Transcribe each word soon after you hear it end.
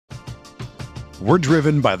We're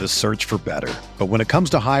driven by the search for better. But when it comes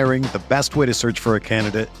to hiring, the best way to search for a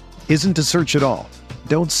candidate isn't to search at all.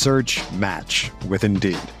 Don't search, match with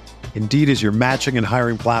Indeed. Indeed is your matching and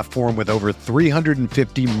hiring platform with over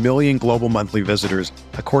 350 million global monthly visitors,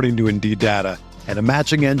 according to Indeed data, and a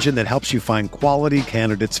matching engine that helps you find quality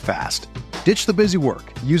candidates fast. Ditch the busy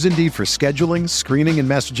work. Use Indeed for scheduling, screening, and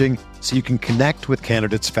messaging so you can connect with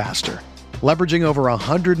candidates faster. Leveraging over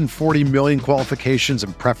 140 million qualifications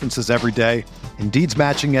and preferences every day, Indeed's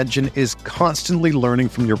matching engine is constantly learning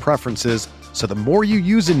from your preferences, so the more you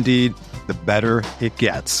use Indeed, the better it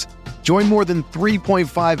gets. Join more than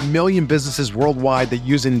 3.5 million businesses worldwide that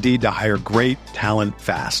use Indeed to hire great talent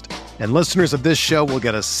fast. And listeners of this show will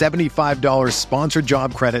get a $75 sponsored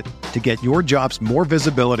job credit to get your jobs more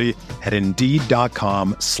visibility at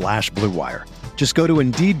Indeed.com/Blue Wire. Just go to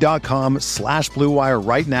Indeed.com/Blue Wire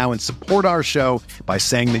right now and support our show by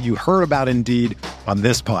saying that you heard about Indeed on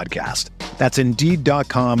this podcast. That's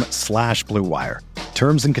Indeed.com/Blue Wire.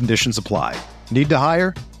 Terms and conditions apply. Need to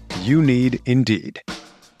hire? You need Indeed.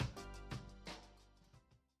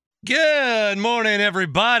 Good morning,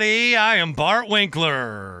 everybody. I am Bart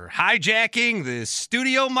Winkler, hijacking the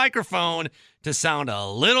studio microphone to sound a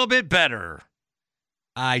little bit better.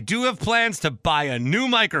 I do have plans to buy a new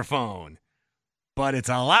microphone, but it's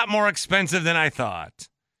a lot more expensive than I thought.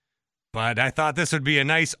 But I thought this would be a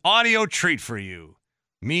nice audio treat for you,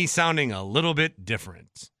 me sounding a little bit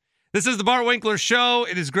different. This is the Bart Winkler Show.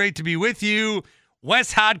 It is great to be with you.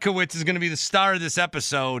 Wes Hodkiewicz is going to be the star of this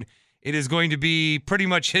episode. It is going to be pretty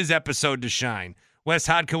much his episode to shine. Wes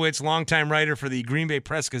Hodkiewicz, longtime writer for the Green Bay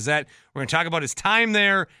Press-Gazette. We're going to talk about his time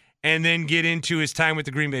there and then get into his time with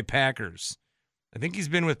the Green Bay Packers. I think he's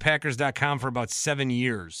been with Packers.com for about 7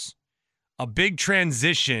 years. A big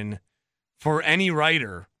transition for any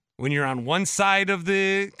writer when you're on one side of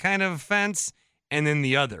the kind of fence and then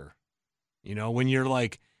the other. You know, when you're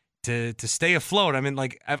like, to stay afloat, I'm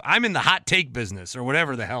in the hot take business or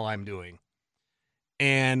whatever the hell I'm doing.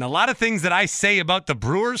 And a lot of things that I say about the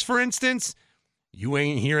Brewers, for instance, you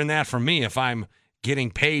ain't hearing that from me if I'm getting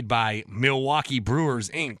paid by Milwaukee Brewers,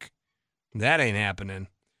 Inc. That ain't happening.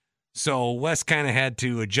 So Wes kind of had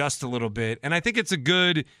to adjust a little bit. And I think it's a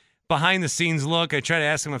good behind-the-scenes look. I try to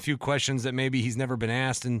ask him a few questions that maybe he's never been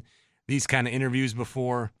asked in these kind of interviews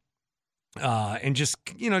before. And just,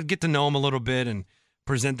 get to know him a little bit and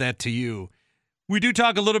present that to you. We do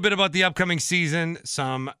talk a little bit about the upcoming season,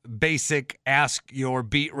 some basic ask your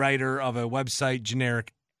beat writer of a website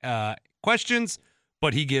generic questions,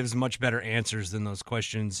 but he gives much better answers than those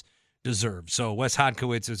questions deserve. So Wes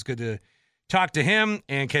Hodkiewicz, it's good to talk to him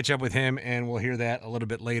and catch up with him, and we'll hear that a little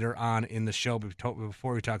bit later on in the show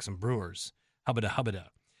before we talk some Brewers. Hubbada.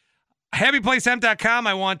 HappyPlaceHemp.com,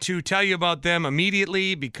 I want to tell you about them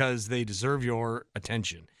immediately because they deserve your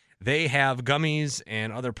attention. They have gummies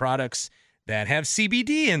and other products that have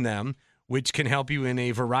CBD in them, which can help you in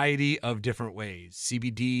a variety of different ways.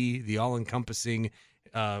 CBD, the all-encompassing,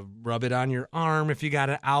 rub it on your arm if you got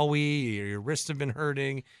an owie, or your wrists have been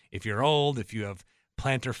hurting, if you're old, if you have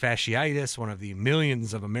plantar fasciitis, one of the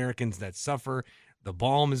millions of Americans that suffer. The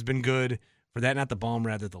balm has been good for that. Not the balm,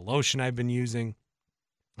 rather the lotion I've been using.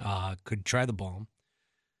 Could try the balm.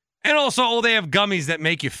 And also, they have gummies that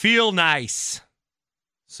make you feel nice.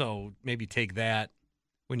 So maybe take that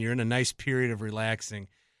when you're in a nice period of relaxing.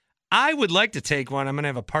 I would like to take one. I'm going to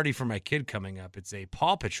have a party for my kid coming up. It's a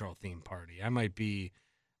Paw Patrol themed party. It might be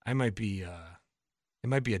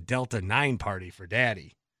a Delta 9 party for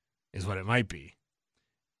Daddy, is what it might be.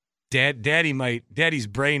 Daddy's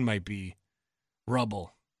brain might be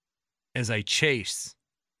rubble as I chase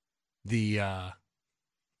the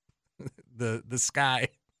sky.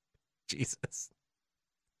 Jesus.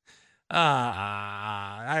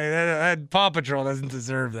 Paw Patrol doesn't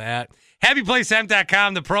deserve that.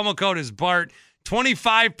 HappyPlaceHemp.com. The promo code is BART.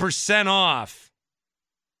 25% off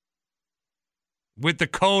with the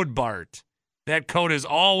code BART. That code is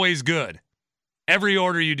always good. Every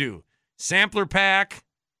order you do. Sampler pack,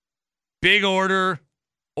 big order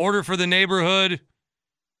for the neighborhood,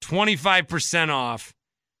 25% off.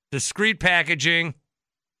 Discreet packaging,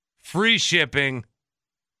 free shipping.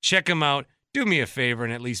 Check them out. Do me a favor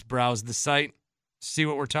and at least browse the site. See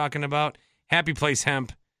what we're talking about.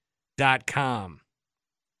 HappyPlaceHemp.com.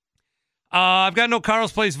 I've got no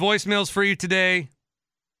Carl's Place voicemails for you today.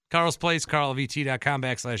 Carl's Place,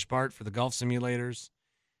 carlvt.com/Bart for the golf simulators.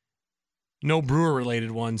 No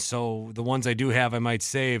Brewer-related ones, so the ones I do have I might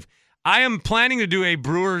save. I am planning to do a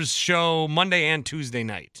Brewers show Monday and Tuesday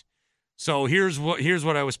night. So here's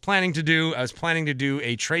what I was planning to do. I was planning to do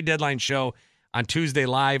a trade deadline show on Tuesday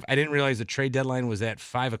live. I didn't realize the trade deadline was at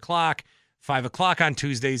 5 o'clock. 5 o'clock on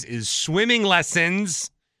Tuesdays is swimming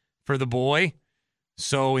lessons for the boy.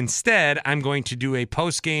 So instead, I'm going to do a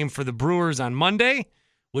post game for the Brewers on Monday,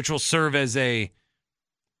 which will serve as a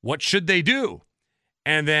what should they do?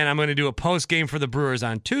 And then I'm going to do a post game for the Brewers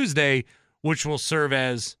on Tuesday, which will serve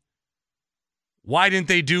as why didn't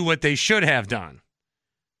they do what they should have done?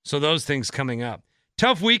 So those things coming up.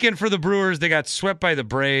 Tough weekend for the Brewers. They got swept by the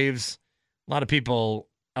Braves. A lot of people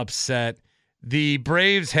upset. The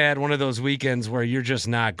Braves had one of those weekends where you're just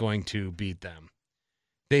not going to beat them.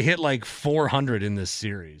 They hit like 400 in this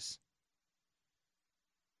series.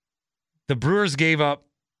 The Brewers gave up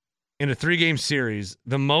in a 3-game series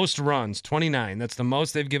the most runs, 29. That's the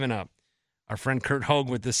most they've given up. Our friend Kurt Hogue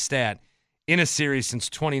with this stat in a series since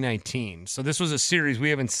 2019. So this was a series we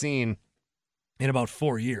haven't seen in about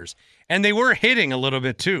 4 years. And they were hitting a little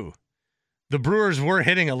bit too. The Brewers were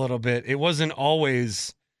hitting a little bit. It wasn't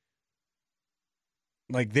always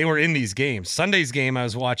like they were in these games. Sunday's game I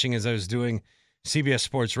was watching as I was doing CBS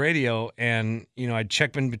Sports Radio, and I'd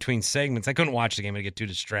check in between segments. I couldn't watch the game. I'd get too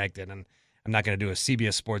distracted, and I'm not going to do a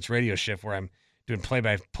CBS Sports Radio shift where I'm doing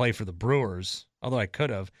play-by-play for the Brewers, although I could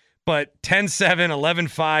have. But 10-7,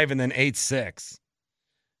 11-5, and then 8-6.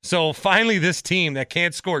 So finally this team that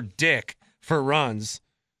can't score dick for runs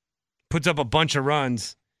puts up a bunch of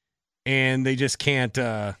runs, and they just can't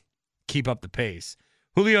keep up the pace.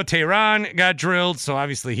 Julio Teheran got drilled, so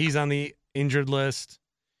obviously he's on the injured list.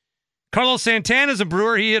 Carlos Santana's a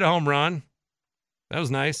Brewer. He hit a home run. That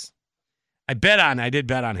was nice. I did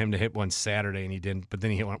bet on him to hit one Saturday, and he didn't, but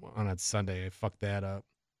then he hit one on Sunday. I fucked that up.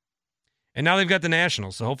 And now they've got the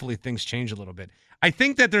Nationals, so hopefully things change a little bit. I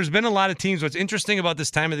think that there's been a lot of teams. What's interesting about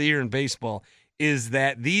this time of the year in baseball is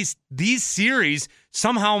that these series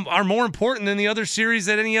somehow are more important than the other series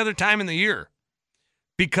at any other time in the year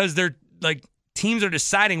because they're like teams are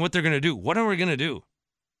deciding what they're going to do. What are we going to do?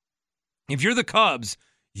 If you're the Cubs,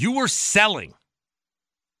 you were selling.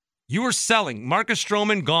 Marcus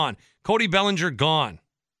Stroman, gone. Cody Bellinger, gone.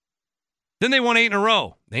 Then they won 8 in a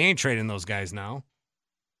row. They ain't trading those guys now.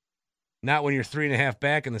 Not when you're 3.5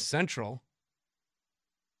 back in the Central.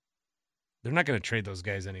 They're not going to trade those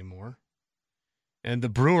guys anymore. And the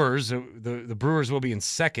Brewers, the Brewers will be in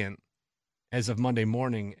second as of Monday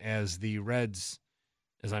morning as the Reds,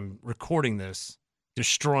 as I'm recording this,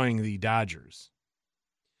 destroying the Dodgers.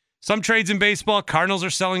 Some trades in baseball. Cardinals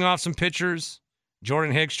are selling off some pitchers.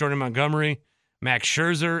 Jordan Hicks, Jordan Montgomery. Max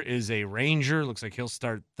Scherzer is a Ranger. Looks like he'll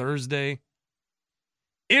start Thursday.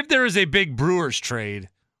 If there is a big Brewers trade,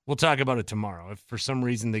 we'll talk about it tomorrow. If for some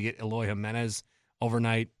reason they get Eloy Jimenez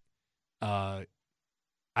overnight, I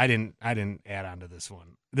didn't add on to this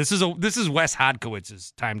one. This is Wes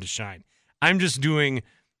Hodkiewicz's time to shine. I'm just doing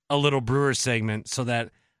a little Brewers segment so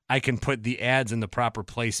that I can put the ads in the proper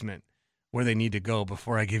placement where they need to go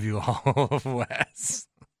before I give you all of Wes.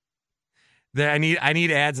 I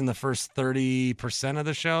need ads in the first 30% of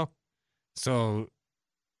the show. So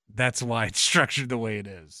that's why it's structured the way it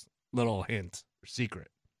is. Little hint or secret.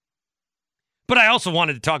 But I also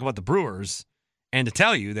wanted to talk about the Brewers and to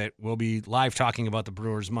tell you that we'll be live talking about the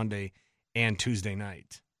Brewers Monday and Tuesday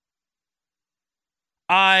night.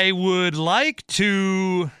 I would like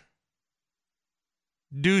to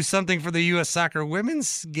do something for the U.S. Soccer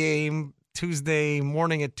women's game Tuesday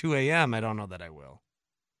morning at 2 a.m. I don't know that I will.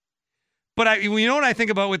 But you know what I think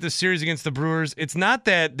about with this series against the Brewers? It's not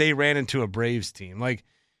that they ran into a Braves team. Like,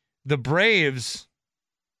 the Braves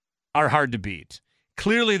are hard to beat.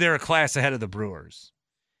 Clearly, they're a class ahead of the Brewers.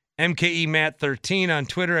 MKE Matt 13 on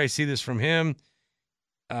Twitter. I see this from him.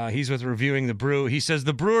 He's with Reviewing the Brew. He says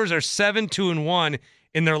the Brewers are 7-2-1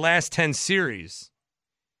 in their last 10 series.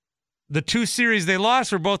 The 2 series they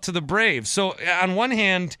lost were both to the Braves. So on one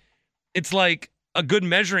hand, it's like a good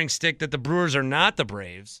measuring stick that the Brewers are not the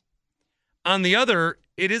Braves. On the other,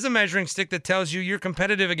 it is a measuring stick that tells you you're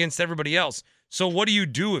competitive against everybody else. So what do you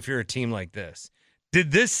do if you're a team like this?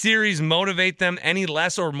 Did this series motivate them any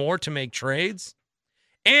less or more to make trades?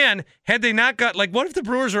 And had they not got, like, what if the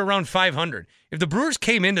Brewers are around 500? If the Brewers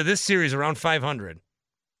came into this series around 500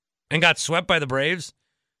 and got swept by the Braves,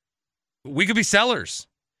 we could be sellers.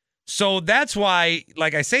 So that's why,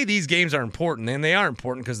 like I say, these games are important, and they are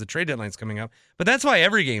important because the trade deadline's coming up. But that's why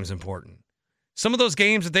every game's important. Some of those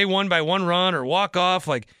games that they won by 1 run or walk off,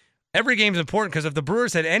 like, every game's important because if the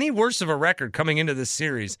Brewers had any worse of a record coming into this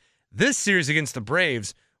series against the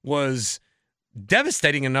Braves was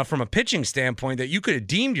devastating enough from a pitching standpoint that you could have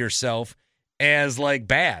deemed yourself as, like,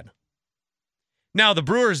 bad. Now, the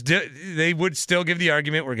Brewers, they would still give the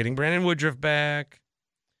argument, we're getting Brandon Woodruff back.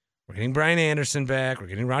 We're getting Brian Anderson back. We're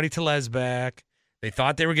getting Rowdy Tellez back. They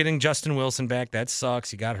thought they were getting Justin Wilson back. That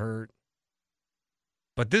sucks. He got hurt.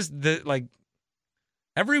 But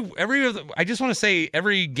I just want to say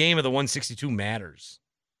every game of the 162 matters.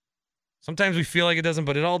 Sometimes we feel like it doesn't,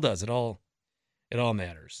 but it all does. It all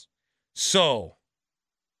matters. So,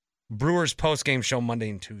 Brewers post-game show Monday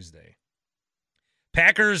and Tuesday.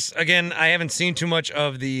 Packers, again, I haven't seen too much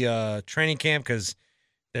of the training camp because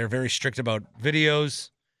they're very strict about videos.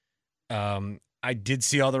 I did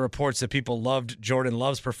see all the reports that people loved Jordan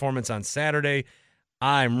Love's performance on Saturday.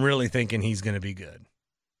 I'm really thinking he's going to be good.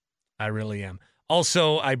 I really am.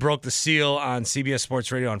 Also, I broke the seal on CBS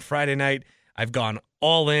Sports Radio on Friday night. I've gone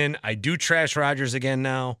all in. I do trash Rodgers again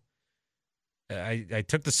now. I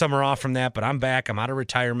took the summer off from that, but I'm back. I'm out of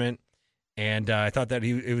retirement. And I thought that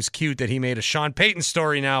it was cute that he made a Sean Payton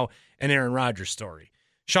story now, an Aaron Rodgers story.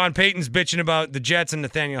 Sean Payton's bitching about the Jets and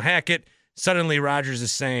Nathaniel Hackett. Suddenly Rodgers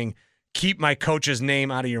is saying, keep my coach's name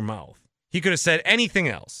out of your mouth. He could have said anything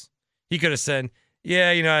else. He could have said, yeah,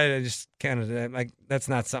 I just kind of, like, that's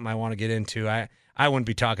not something I want to get into. I wouldn't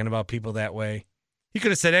be talking about people that way. He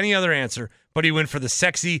could have said any other answer, but he went for the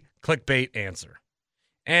sexy clickbait answer.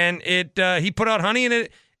 And he put out honey, and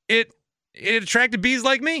it attracted bees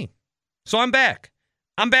like me. So I'm back.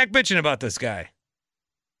 I'm back bitching about this guy.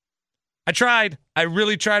 I tried. I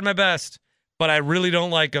really tried my best, but I really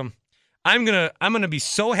don't like him. I'm gonna be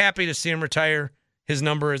so happy to see him retire his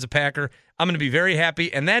number as a Packer. I'm gonna be very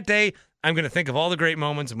happy. And that day, I'm gonna think of all the great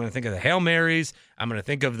moments. I'm gonna think of the Hail Marys. I'm gonna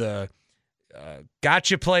think of the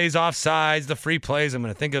gotcha plays, offsides, the free plays. I'm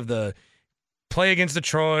gonna think of the play against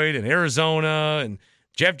Detroit and Arizona and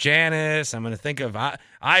Jeff Janis. I'm gonna think of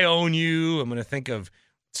I Own You. I'm gonna think of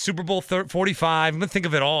Super Bowl 45. I'm gonna think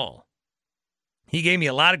of it all. He gave me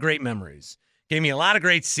a lot of great memories. Gave me a lot of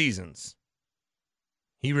great seasons.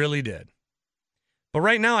 He really did. But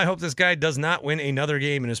right now, I hope this guy does not win another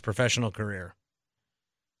game in his professional career.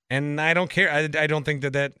 And I don't care. I don't think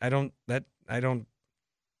I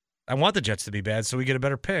want the Jets to be bad so we get a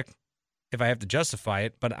better pick if I have to justify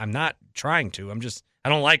it, but I'm not trying to. I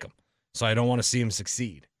don't like him, so I don't want to see him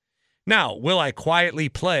succeed. Now, will I quietly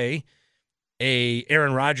play a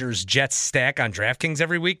Aaron Rodgers Jets stack on DraftKings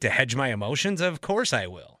every week to hedge my emotions? Of course I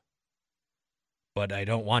will. But I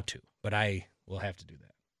don't want to. But I will have to do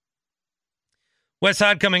that. Wes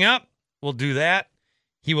Hodkiewicz coming up. We'll do that.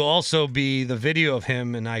 He will also be, the video of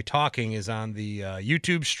him and I talking is on the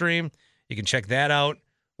YouTube stream. You can check that out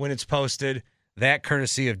when it's posted. That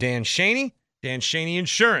courtesy of Dan Shaney, Dan Shaney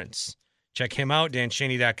Insurance. Check him out,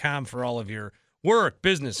 danshaney.com, for all of your work,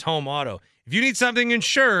 business, home, auto. If you need something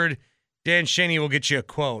insured, Dan Shaney will get you a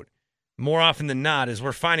quote. More often than not, as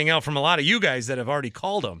we're finding out from a lot of you guys that have already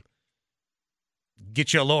called him,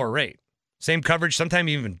 get you a lower rate. Same coverage,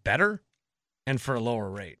 sometimes even better, and for a lower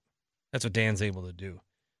rate. That's what Dan's able to do.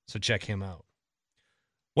 So check him out.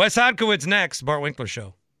 Wes Hodkiewicz next, Bart Winkler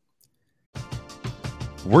Show.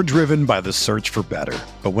 We're driven by the search for better.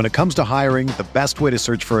 But when it comes to hiring, the best way to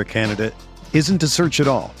search for a candidate isn't to search at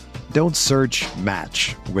all. Don't search,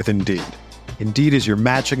 match with Indeed. Indeed is your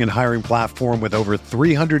matching and hiring platform with over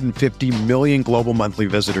 350 million global monthly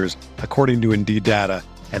visitors, according to Indeed data,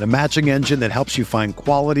 and a matching engine that helps you find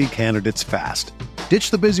quality candidates fast.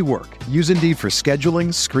 Ditch the busy work. Use Indeed for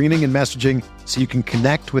scheduling, screening, and messaging so you can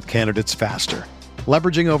connect with candidates faster.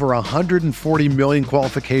 Leveraging over 140 million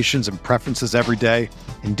qualifications and preferences every day,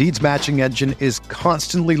 Indeed's matching engine is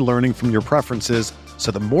constantly learning from your preferences,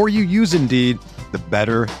 so the more you use Indeed, the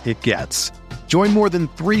better it gets. Join more than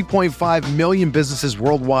 3.5 million businesses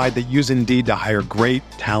worldwide that use Indeed to hire great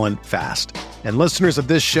talent fast. And listeners of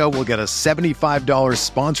this show will get a $75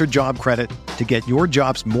 sponsored job credit to get your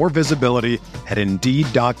jobs more visibility at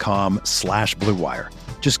Indeed.com/Blue Wire.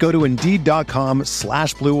 Just go to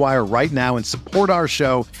Indeed.com/Blue Wire right now and support our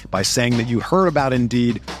show by saying that you heard about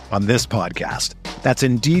Indeed on this podcast. That's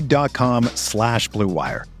Indeed.com/Blue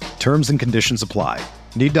Wire. Terms and conditions apply.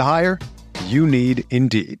 Need to hire? You need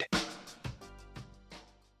Indeed.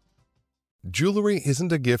 Jewelry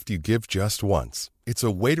isn't a gift you give just once. It's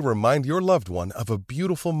a way to remind your loved one of a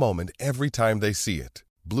beautiful moment every time they see it.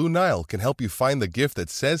 Blue Nile can help you find the gift that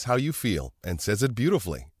says how you feel and says it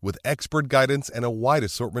beautifully, with expert guidance and a wide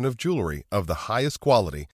assortment of jewelry of the highest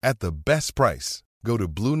quality at the best price. Go to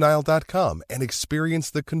BlueNile.com and experience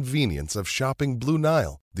the convenience of shopping Blue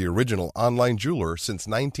Nile, the original online jeweler since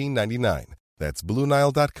 1999. That's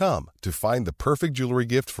BlueNile.com to find the perfect jewelry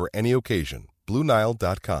gift for any occasion.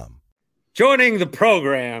 BlueNile.com. Joining the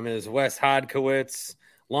program is Wes Hodkiewicz,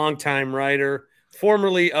 longtime writer,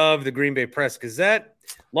 formerly of the Green Bay Press-Gazette,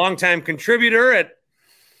 longtime contributor at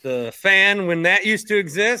the Fan when that used to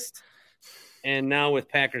exist. and now with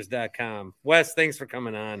Packers.com. Wes, thanks for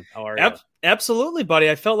coming on. How are you? Absolutely, buddy.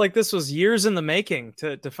 I felt like this was years in the making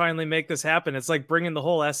to finally make this happen. It's like bringing the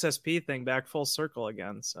whole SSP thing back full circle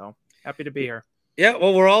again. So happy to be here. Yeah,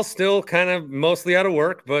 well, we're all still kind of mostly out of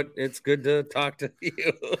work, but it's good to talk to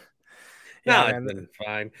you. No, it's been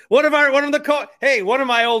fine. One of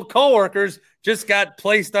my old coworkers just got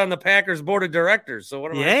placed on the Packers board of directors. So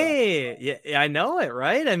what am I? Yeah, I know it,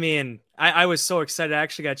 right? I mean, I was so excited. I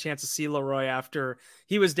actually got a chance to see Leroy after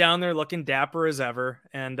he was down there looking dapper as ever,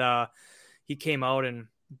 and he came out and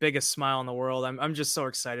biggest smile in the world. I'm just so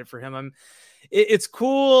excited for him. It's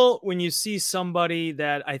cool when you see somebody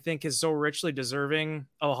that I think is so richly deserving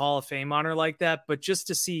of a Hall of Fame honor like that, but just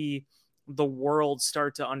to see the world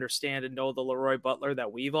start to understand and know the Leroy Butler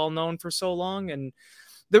that we've all known for so long. And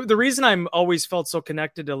the reason I'm always felt so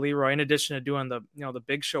connected to Leroy, in addition to doing the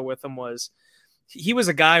big show with him, was he was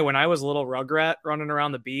a guy when I was a little rugrat running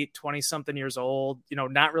around the beat, 20 something years old,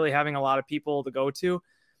 not really having a lot of people to go to.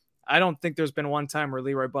 I don't think there's been one time where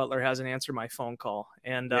Leroy Butler hasn't answered my phone call.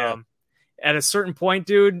 And at a certain point,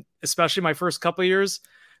 dude, especially my first couple of years,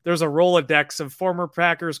 there's a Rolodex of former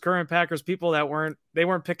Packers, current Packers, people that weren't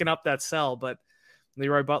picking up that cell, but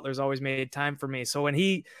Leroy Butler's always made time for me. So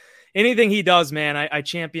when anything he does, man, I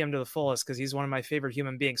champion him to the fullest because he's one of my favorite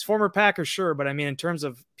human beings. Former Packers, sure, but I mean, in terms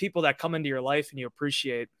of people that come into your life and you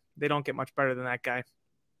appreciate, they don't get much better than that guy.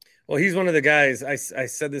 Well, he's one of the guys. I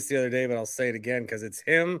said this the other day, but I'll say it again because it's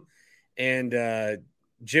him and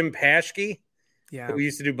Jim Paschke, who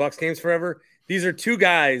used to do Bucs games forever. These are two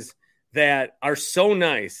guys that are so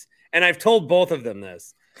nice. And I've told both of them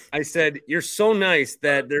this. I said, you're so nice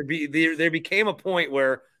that there became a point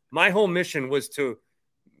where my whole mission was to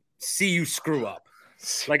see you screw up.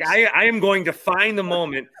 Like I am going to find the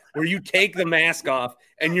moment where you take the mask off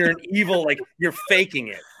and you're an evil, like you're faking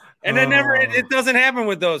it. And it doesn't happen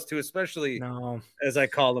with those two, especially as I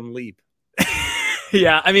call them Leap.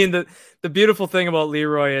 Yeah. I mean, the beautiful thing about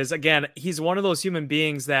Leroy is, again, he's one of those human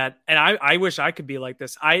beings that, and I wish I could be like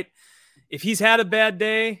this. If he's had a bad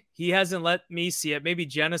day, he hasn't let me see it. Maybe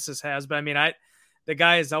Genesis has, but I mean, the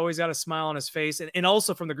guy has always got a smile on his face. And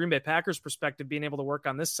also from the Green Bay Packers perspective, being able to work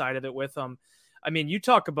on this side of it with him. I mean, you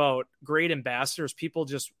talk about great ambassadors, people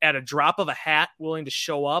just at a drop of a hat willing to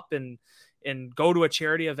show up and go to a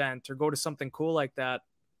charity event or go to something cool like that.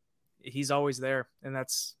 He's always there. And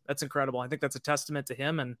that's incredible. I think that's a testament to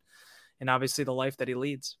him and obviously the life that he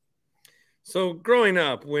leads. So growing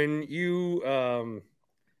up, when you,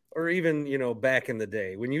 or even, back in the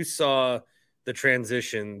day, when you saw the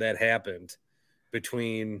transition that happened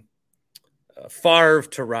between Favre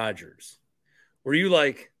to Rodgers, were you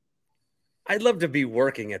like, I'd love to be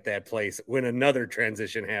working at that place when another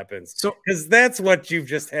transition happens? So, because that's what you've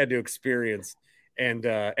just had to experience and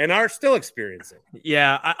are still experiencing.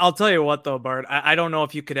 Yeah, I'll tell you what though, Bart, I don't know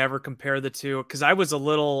if you could ever compare the two, because I was a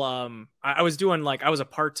little, I was a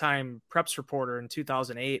part-time preps reporter in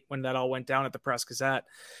 2008 when that all went down at the Press Gazette,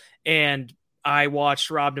 and I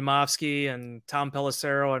watched Rob Domofsky and Tom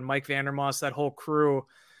Pelissero and Mike Vandermoss, that whole crew.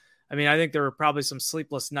 I mean, I think there were probably some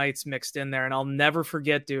sleepless nights mixed in there, and I'll never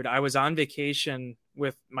forget, dude, I was on vacation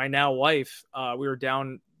with my now wife. We were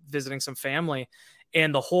down visiting some family,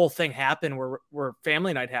 and the whole thing happened where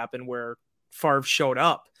family night happened, where Favre showed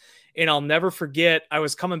up. And I'll never forget, I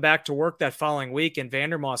was coming back to work that following week, and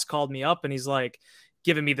Vandermoss called me up and he's like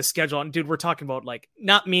giving me the schedule. And dude, we're talking about like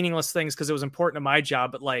not meaningless things because it was important to my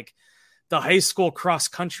job, but like the high school cross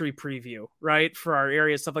country preview, right, for our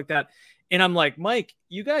area, stuff like that. And I'm like, Mike,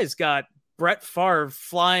 you guys got Brett Favre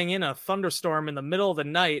flying in a thunderstorm in the middle of the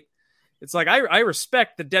night. It's like, I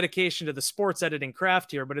respect the dedication to the sports editing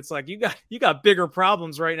craft here, but it's like, you got bigger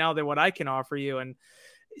problems right now than what I can offer you. And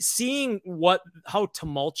seeing how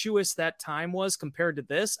tumultuous that time was compared to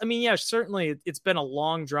this. I mean, yeah, certainly it's been a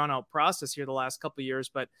long drawn out process here the last couple of years,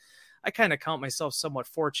 but I kind of count myself somewhat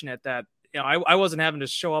fortunate that, I wasn't having to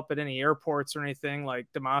show up at any airports or anything like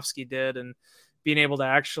Domofsky did, and being able to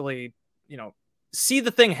actually, see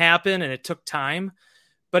the thing happen. And it took time.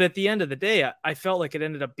 But at the end of the day, I felt like it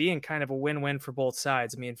ended up being kind of a win-win for both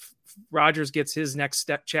sides. I mean, Rodgers gets his next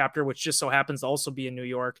chapter, which just so happens to also be in New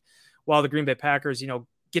York, while the Green Bay Packers,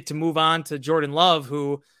 get to move on to Jordan Love,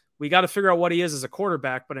 who we got to figure out what he is as a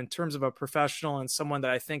quarterback. But in terms of a professional and someone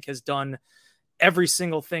that I think has done every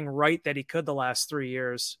single thing right that he could the last 3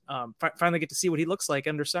 years, finally get to see what he looks like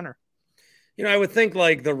under center. I would think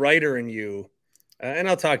like the writer in you, and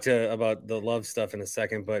I'll talk about the Love stuff in a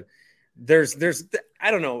second, but there's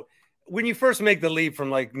I don't know, when you first make the leap from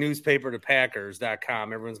like newspaper to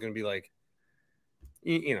Packers.com, everyone's going to be like,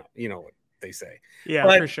 you know what they say. Yeah,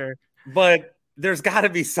 for sure. But there's got to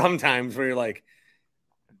be some times where you're like,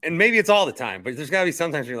 and maybe it's all the time, but there's got to be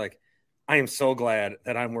sometimes you're like, I am so glad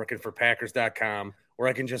that I'm working for Packers.com where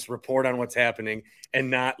I can just report on what's happening and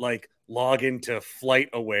not like log into Flight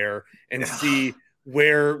Aware and see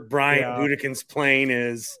where Brian Gutekunst's plane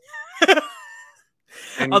is.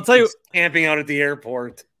 And I'll tell you, camping out at the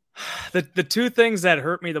airport. The two things that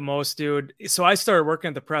hurt me the most, dude. So I started working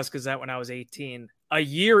at the Press Gazette when I was 18. A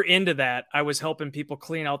year into that, I was helping people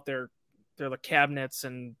clean out their cabinets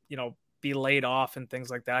and, be laid off and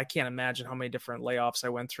things like that. I can't imagine how many different layoffs I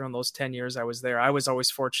went through in those 10 years I was there. I was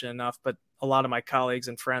always fortunate enough, but a lot of my colleagues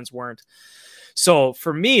and friends weren't. So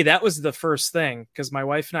for me, that was the first thing, because my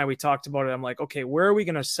wife and I, we talked about it. I'm like, okay, where are we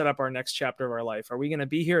going to set up our next chapter of our life? Are we going to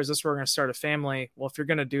be here? Is this where we're going to start a family? Well, if you're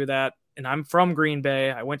going to do that, and I'm from Green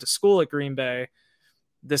Bay, I went to school at Green Bay,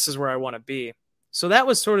 this is where I want to be. So that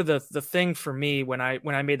was sort of the thing for me when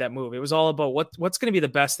I made that move. It was all about what's going to be the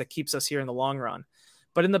best that keeps us here in the long run.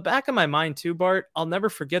 But in the back of my mind too, Bart, I'll never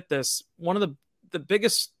forget this. One of the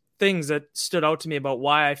biggest things that stood out to me about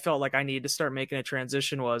why I felt like I needed to start making a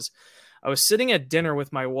transition was I was sitting at dinner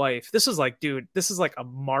with my wife. This is like a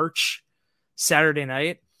March Saturday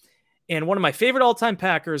night. And one of my favorite all-time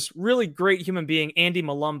Packers, really great human being, Andy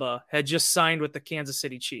Malumba, had just signed with the Kansas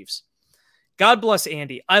City Chiefs. God bless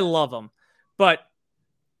Andy. I love him. But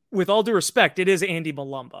with all due respect, it is Andy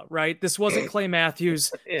Malumba, right? This wasn't Clay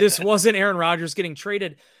Matthews. This wasn't Aaron Rodgers getting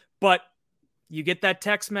traded. But you get that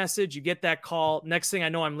text message, you get that call. Next thing I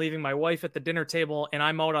know, I'm leaving my wife at the dinner table, and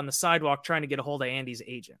I'm out on the sidewalk trying to get a hold of Andy's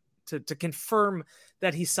agent to confirm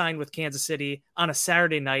that he signed with Kansas City on a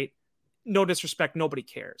Saturday night. No disrespect, nobody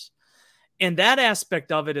cares. And that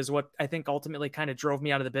aspect of it is what I think ultimately kind of drove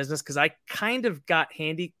me out of the business, because I kind of got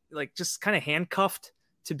just kind of handcuffed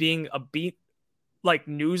to being a beat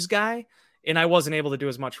news guy, and I wasn't able to do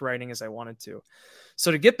as much writing as I wanted to.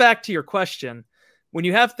 So to get back to your question, when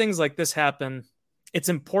you have things like this happen, it's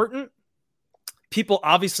important. People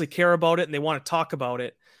obviously care about it and they want to talk about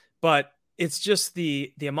it, but it's just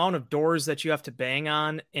the amount of doors that you have to bang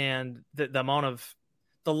on, and the amount of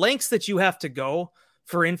the lengths that you have to go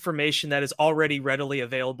for information that is already readily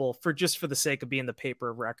available for the sake of being the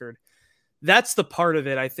paper of record. That's the part of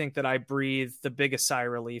it, I think, that I breathe the biggest sigh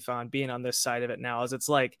of relief on, being on this side of it now, is it's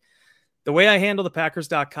like the way I handle the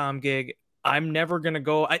Packers.com gig, I'm never going to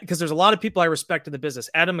go, because there's a lot of people I respect in the business.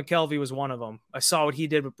 Adam McKelvey was one of them. I saw what he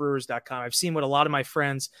did with Brewers.com. I've seen what a lot of my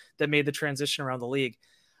friends that made the transition around the league.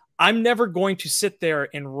 I'm never going to sit there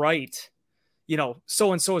and write,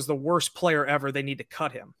 so-and-so is the worst player ever, they need to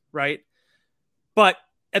cut him, right? But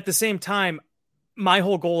at the same time, my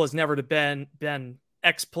whole goal has never to been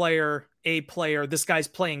X player, A player, this guy's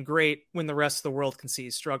playing great when the rest of the world can see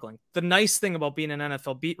he's struggling. The nice thing about being an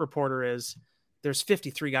NFL beat reporter is there's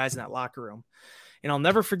 53 guys in that locker room. And I'll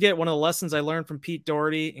never forget one of the lessons I learned from Pete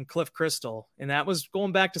Doherty and Cliff Crystal. And that was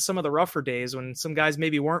going back to some of the rougher days when some guys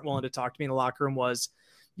maybe weren't willing to talk to me in the locker room, was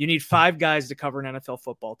you need 5 guys to cover an NFL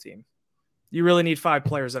football team. You really need 5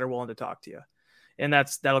 players that are willing to talk to you. And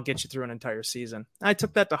that'll get you through an entire season. I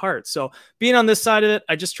took that to heart. So being on this side of it,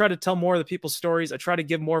 I just try to tell more of the people's stories. I try to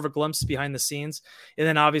give more of a glimpse behind the scenes. And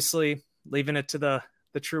then obviously leaving it to the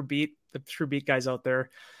true beat guys out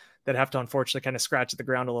there that have to unfortunately kind of scratch at the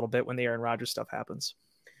ground a little bit when the Aaron Rodgers stuff happens.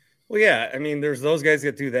 Well, yeah. I mean, there's those guys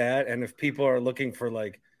that do that. And if people are looking for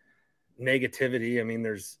like negativity, I mean,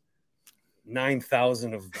 there's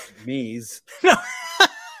 9,000 of me's.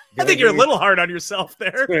 I think you're a little hard on yourself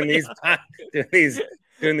there. Doing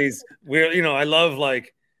these weird, I love,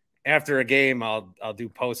 like, after a game, I'll do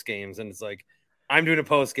post games, and it's like I'm doing a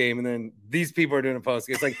post game, and then these people are doing a post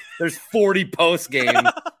game. It's like there's 40 post games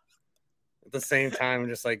at the same time. I'm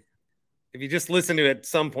just like, if you just listen to it at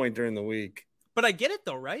some point during the week. But I get it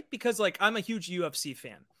though, right? Because like I'm a huge UFC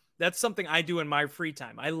fan. That's something I do in my free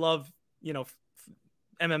time. I love,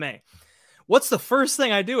 MMA. What's the first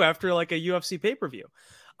thing I do after like a UFC pay-per-view?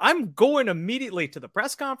 I'm going immediately to the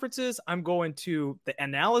press conferences. I'm going to the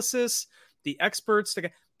analysis, the experts,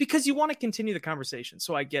 because you want to continue the conversation.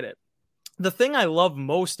 So I get it. The thing I love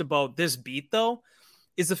most about this beat, though,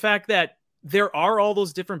 is the fact that there are all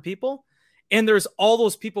those different people, and there's all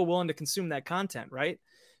those people willing to consume that content, right?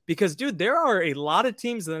 Because, dude, there are a lot of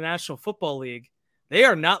teams in the National Football League. They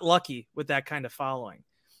are not lucky with that kind of following.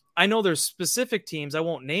 I know there's specific teams, I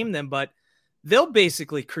won't name them, but they'll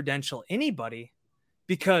basically credential anybody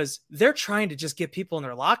because they're trying to just get people in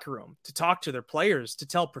their locker room to talk to their players, to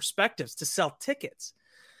tell perspectives, to sell tickets.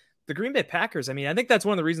 The Green Bay Packers, I mean, I think that's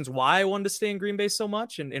one of the reasons why I wanted to stay in Green Bay so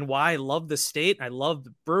much, and why I love the state. I love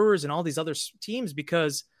the Brewers and all these other teams,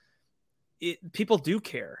 because people do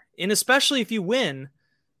care. And especially if you win,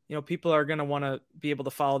 people are going to want to be able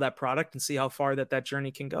to follow that product and see how far that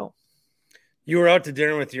journey can go. You were out to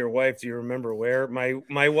dinner with your wife. Do you remember where?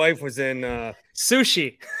 My wife was in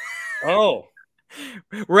Sushi. Oh.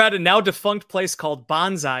 We're at a now defunct place called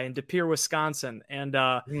Bonsai in De Pere, Wisconsin. And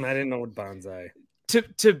I didn't know what Bonsai.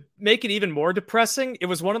 To make it even more depressing, it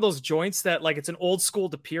was one of those joints that, like, it's an old school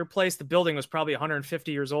De Pere place. The building was probably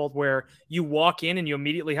 150 years old, where you walk in and you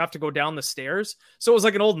immediately have to go down the stairs. So it was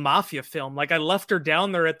like an old mafia film. Like, I left her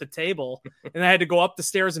down there at the table and I had to go up the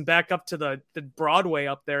stairs and back up to the Broadway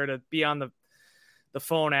up there to be on the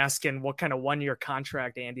phone asking what kind of 1-year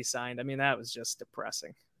contract Andy signed. I mean, that was just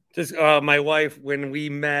depressing. Just my wife, when we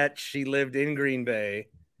met, she lived in Green Bay.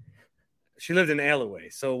 She lived in Alloway.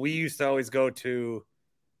 So we used to always go to,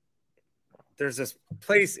 there's this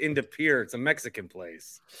place in De Pere. It's a Mexican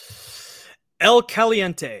place. El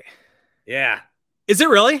Caliente. Yeah. Is it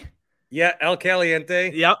really? Yeah, El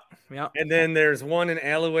Caliente. Yep. And then there's one in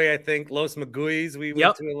Alloway, I think, Los Maguey's we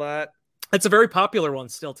went to a lot. It's a very popular one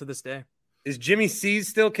still to this day. Is Jimmy C's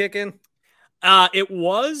still kicking? It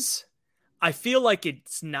was. I feel like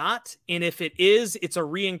it's not. And if it is, it's a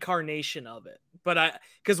reincarnation of it. But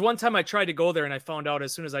because one time I tried to go there and I found out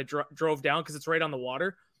as soon as I drove down, because it's right on the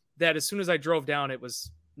water, that as soon as I drove down, it was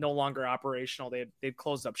no longer operational. They'd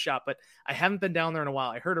closed up shop, but I haven't been down there in a while.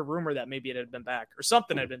 I heard a rumor that maybe it had been back or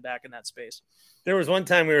something had been back in that space. There was one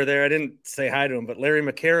time we were there. I didn't say hi to him, but Larry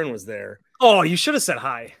McCarron was there. Oh, you should have said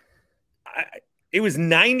hi. It was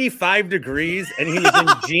 95 degrees and he was in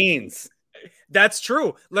jeans. That's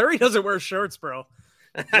true. Larry doesn't wear shirts, bro.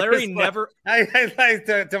 Larry never. I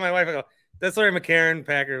to my wife, I go, that's Larry McCarron,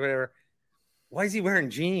 Packers, whatever. Why is he wearing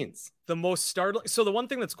jeans? The most startling. So the one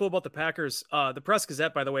thing that's cool about the Packers, the Press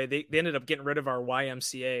Gazette, by the way, they ended up getting rid of our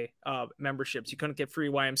YMCA memberships. You couldn't get free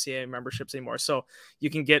YMCA memberships anymore. So you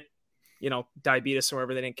can get, diabetes or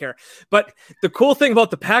wherever, they didn't care. But the cool thing about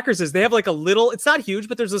the Packers is they have like a little, it's not huge,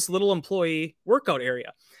 but there's this little employee workout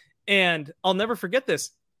area. And I'll never forget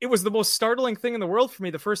this. It was the most startling thing in the world for me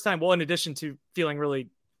the first time. Well, in addition to feeling really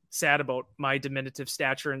sad about my diminutive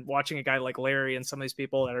stature and watching a guy like Larry and some of these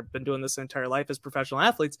people that have been doing this their entire life as professional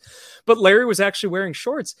athletes, but Larry was actually wearing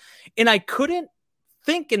shorts, and I couldn't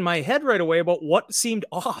think in my head right away about what seemed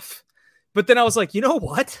off. But then I was like, you know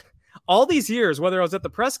what? All these years, whether I was at the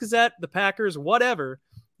Press Gazette, the Packers, whatever.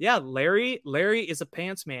 Yeah. Larry is a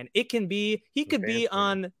pants man. He could be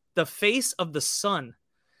on the face of the sun,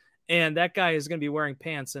 and that guy is going to be wearing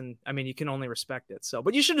pants. And I mean, you can only respect it. So,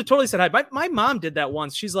 but you should have totally said hi. My mom did that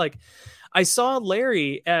once. She's like, I saw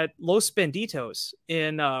Larry at Los Benditos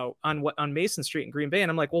on Mason Street in Green Bay. And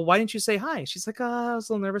I'm like, well, why didn't you say hi? She's like, I was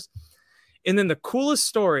a little nervous. And then the coolest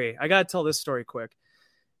story, I got to tell this story quick.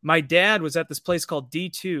 My dad was at this place called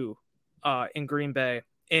D2 in Green Bay.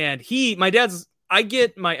 And I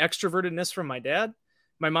get my extrovertedness from my dad.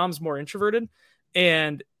 My mom's more introverted,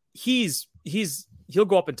 and he'll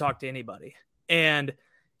go up and talk to anybody. And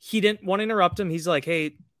he didn't want to interrupt him. He's like,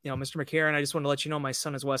 hey, Mr. McCarron, I just want to let you know my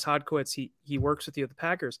son is Wes Hodkiewicz. He works with you at the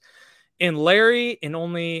Packers. And Larry, in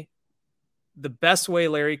only the best way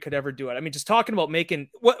Larry could ever do it. I mean, just talking about making,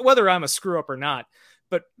 whether I'm a screw up or not,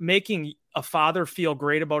 but making a father feel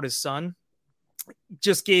great about his son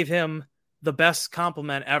just gave him the best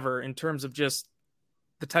compliment ever in terms of just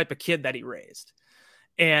the type of kid that he raised.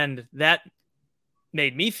 And that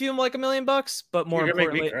made me feel like $1 million, but more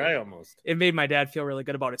importantly, make me cry almost. It made my dad feel really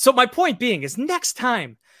good about it. So my point being is, next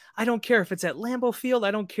time, I don't care if it's at Lambeau Field,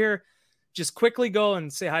 I don't care. Just quickly go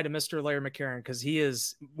and say hi to Mr. Larry McCarron,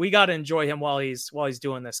 because we got to enjoy him while he's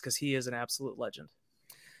doing this, because he is an absolute legend.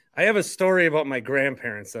 I have a story about my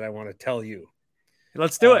grandparents that I want to tell you.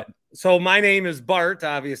 Let's do it. So my name is Bart,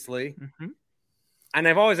 obviously. Mm-hmm. And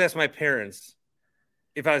I've always asked my parents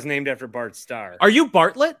if I was named after Bart Starr. Are you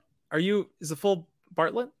Bartlett? Is the full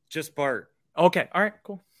Bartlett? Just Bart. Okay. All right,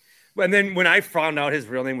 cool. And then when I found out his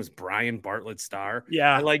real name was Brian Bartlett Starr,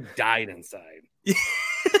 yeah, I died inside.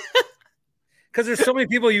 Because there's so many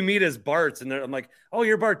people you meet as Barts, and I'm like, oh,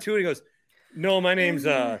 you're Bart too? And he goes, no, my name's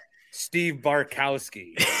Steve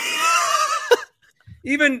Barkowski.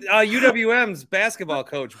 Even UWM's basketball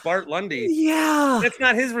coach, Bart Lundy. Yeah. That's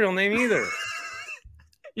not his real name either.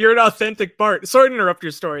 You're an authentic Bart. Sorry to interrupt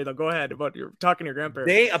your story, though. Go ahead about your talking to your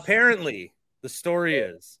grandparents. They apparently, the story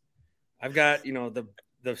is, I've got,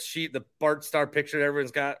 the sheet, the Bart Starr picture that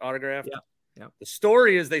everyone's got autographed. Yeah. The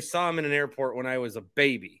story is they saw him in an airport when I was a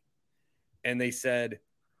baby. And they said,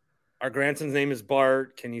 our grandson's name is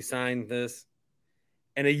Bart. Can you sign this?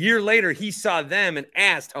 And a year later, he saw them and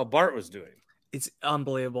asked how Bart was doing. It's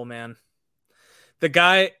unbelievable, man. The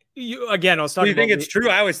guy, I was talking about. Do you think it's true?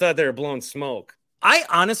 I always thought they were blowing smoke. I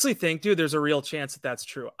honestly think, dude, there's a real chance that that's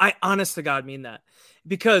true. I honest to God mean that.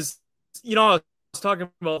 Because, I was talking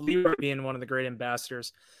about Leroy being one of the great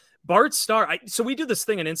ambassadors. Bart Starr. So we do this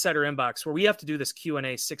thing in Insider Inbox where we have to do this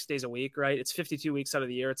Q&A 6 days a week, right? It's 52 weeks out of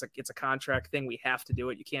the year. It's a contract thing. We have to do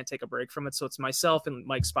it. You can't take a break from it. So it's myself and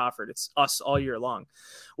Mike Spofford. It's us all year long.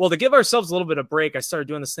 Well, to give ourselves a little bit of break, I started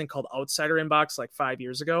doing this thing called Outsider Inbox like 5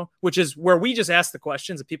 years ago, which is where we just ask the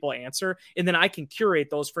questions that people answer. And then I can curate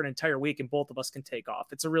those for an entire week and both of us can take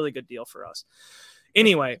off. It's a really good deal for us.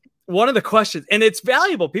 Anyway, one of the questions, and it's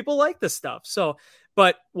valuable. People like this stuff.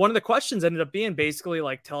 But one of the questions ended up being basically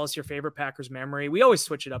like, tell us your favorite Packers memory. We always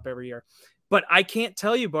switch it up every year. But I can't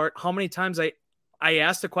tell you, Bart, how many times I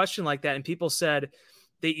asked a question like that and people said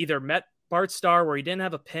they either met Bart Starr where he didn't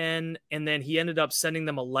have a pen and then he ended up sending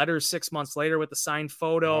them a letter 6 months later with a signed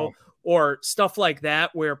photo or stuff like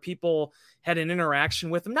that where people had an interaction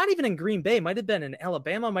with him. Not even in Green Bay, might have been in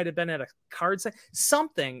Alabama, might have been at a card site,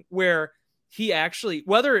 something where he actually,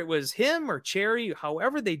 whether it was him or Cherry,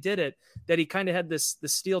 however they did it, that he kind of had this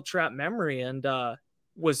steel trap memory and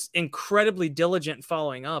was incredibly diligent in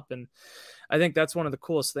following up. And I think that's one of the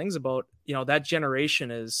coolest things about, that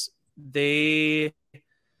generation is I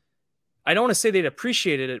don't want to say they'd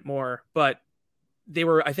appreciated it more, but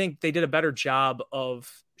I think they did a better job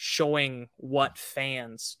of showing what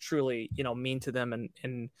fans truly, mean to them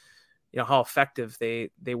and how effective they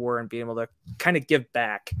were in being able to kind of give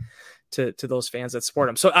back to those fans that support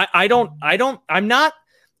him. So I'm not,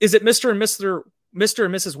 is it Mr. and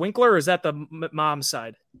Mrs. Winkler, or is that the mom's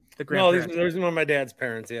side? The grandparents? No, there's one of my dad's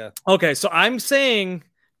parents. Yeah. Okay. So I'm saying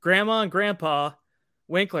grandma and grandpa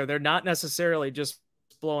Winkler, they're not necessarily just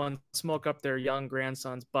blowing smoke up their young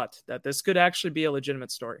grandson's butt, that this could actually be a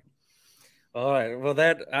legitimate story. All right. Well,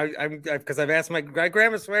 because I've asked my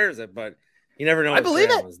grandma swears it, but you never know. I believe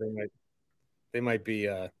it. They might be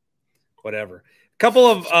whatever. Couple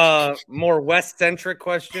of more West-centric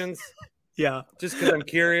questions. Yeah. Just because I'm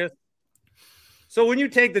curious. So when you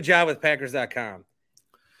take the job with Packers.com,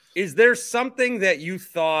 is there something that you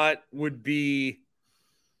thought would be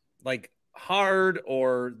like hard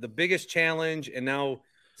or the biggest challenge, and now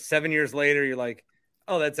 7 years later you're like,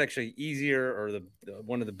 oh, that's actually easier, or the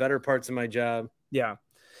one of the better parts of my job? Yeah.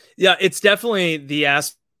 It's definitely the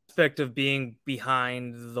aspect of being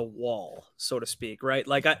behind the wall, so to speak, right?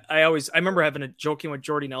 Like I remember joking with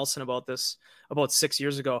Jordy Nelson about this about 6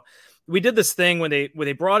 years ago. We did this thing when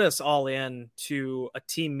they brought us all in to a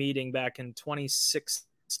team meeting back in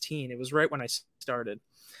 2016. It was right when I started.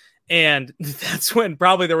 And that's when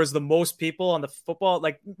probably there was the most people on the football,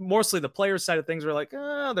 like mostly the player side of things were like,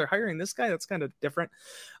 oh, they're hiring this guy. That's kind of different.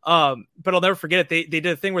 But I'll never forget it. They did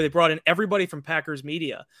a thing where they brought in everybody from Packers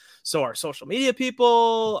media. So our social media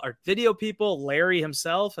people, our video people, Larry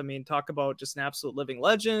himself. I mean, talk about just an absolute living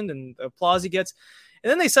legend and the applause he gets.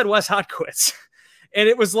 And then they said Wes Hodkiewicz. And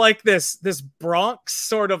it was like this Bronx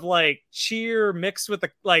sort of like cheer mixed with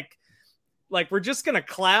the like we're just going to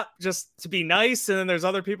clap just to be nice. And then there's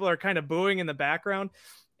other people that are kind of booing in the background.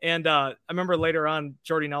 And I remember later on,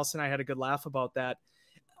 Jordy Nelson and I had a good laugh about that.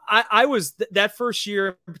 I was that first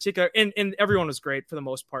year in particular, and everyone was great for the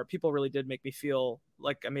most part. People really did make me feel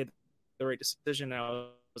like I made the right decision. I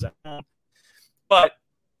was at home. But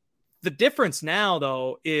the difference now,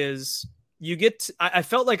 though, is I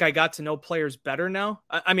felt like I got to know players better now.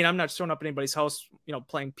 I mean, I'm not showing up at anybody's house,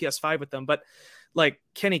 playing PS5 with them, but like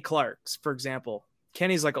Kenny Clark's, for example.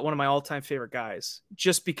 Kenny's like one of my all-time favorite guys,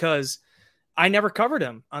 just because I never covered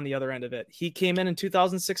him on the other end of it. He came in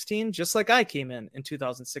 2016, just like I came in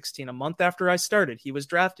 2016, a month after I started. He was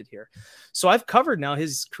drafted here. So I've covered now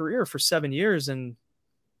his career for 7 years, and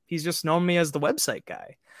he's just known me as the website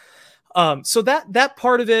guy. So that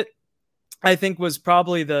part of it, I think, was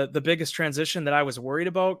probably the biggest transition that I was worried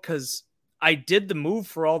about, because I did the move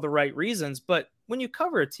for all the right reasons. But when you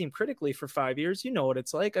cover a team critically for 5 years, you know what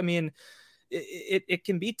it's like. I mean, it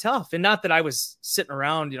can be tough. And not that I was sitting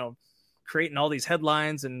around, creating all these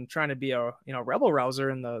headlines and trying to be a, rebel rouser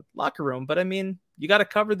in the locker room. But I mean, you got to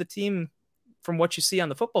cover the team from what you see on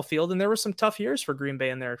the football field. And there were some tough years for Green Bay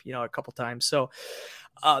in there, a couple times. So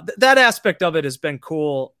that aspect of it has been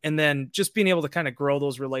cool. And then just being able to kind of grow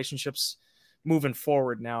those relationships moving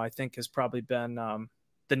forward now, I think has probably been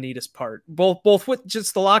the neatest part, both with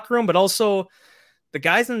just the locker room, but also the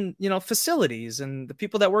guys in, facilities and the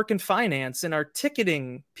people that work in finance and our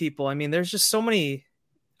ticketing people. I mean, there's just so many.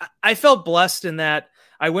 I felt blessed in that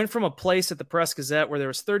I went from a place at the Press Gazette where there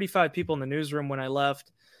was 35 people in the newsroom when I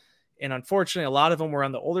left. And unfortunately, a lot of them were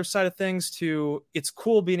on the older side of things, to it's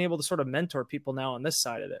cool being able to sort of mentor people now on this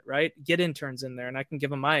side of it, right? Get interns in there and I can give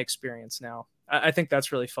them my experience now. I think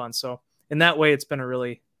that's really fun. So in that way, it's been a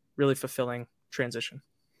really, really fulfilling transition.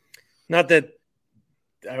 Not that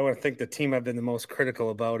I want to think the team I've been the most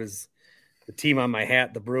critical about is the team on my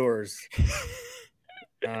hat, the Brewers.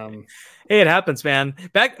 Hey, it happens, man.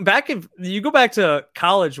 Back if you go back to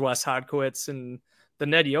college, Wes Hodkiewicz and the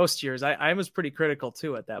Ned Yost years, I was pretty critical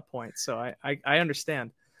too at that point. So I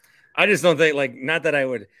understand. I just don't think not that I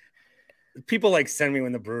would. People like send me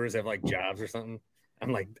when the Brewers have like jobs or something.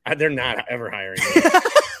 I'm like, they're not ever hiring me.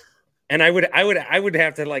 And I would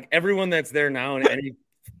have to like everyone that's there now in any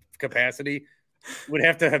capacity would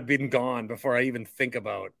have to have been gone before I even think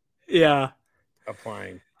about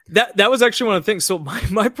applying. That was actually one of the things. So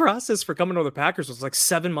my process for coming to the Packers was like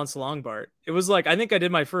 7 months long, Bart. It was like, I think I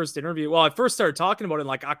did my first interview. Well, I first started talking about it in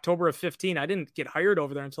like October of 15. I didn't get hired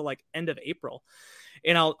over there until like end of April.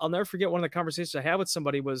 And I'll never forget one of the conversations I had with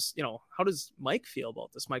somebody was, how does Mike feel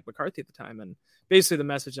about this? Mike McCarthy at the time. And basically the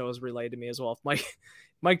message that was relayed to me as well. If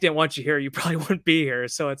Mike didn't want you here, you probably wouldn't be here.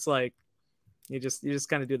 So it's like, you just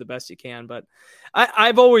kind of do the best you can. But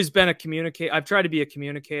I've always been a communicator. I've tried to be a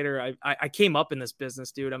communicator. I came up in this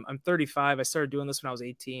business, dude. I'm 35. I started doing this when I was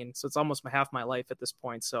 18. So it's almost half my life at this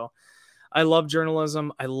point. So I love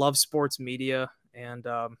journalism. I love sports media, and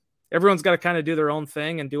everyone's got to kind of do their own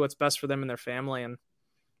thing and do what's best for them and their family. And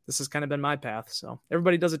this has kind of been my path. So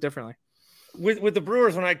everybody does it differently. With the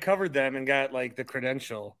Brewers, when I covered them and got like the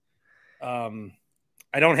credential,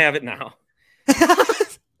 I don't have it now.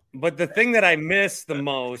 But the thing that I miss the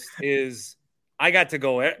most is I got to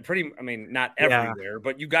go not everywhere,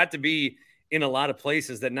 but you got to be in a lot of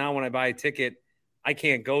places that now when I buy a ticket, I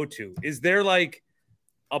can't go to. Is there like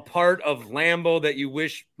a part of Lambeau that you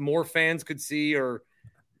wish more fans could see, or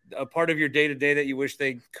a part of your day-to-day that you wish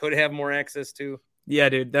they could have more access to? Yeah,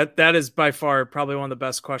 dude, that is by far probably one of the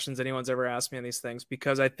best questions anyone's ever asked me on these things,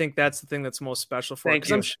 because I think that's the thing that's most special for it.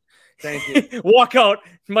 Thank you. Walk out,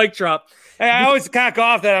 mic drop. Hey, I always cock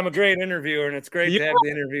off that I'm a great interviewer, and it's great to have the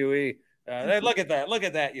interviewee. Look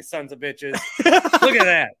at that, you sons of bitches. Look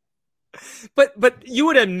at that. But you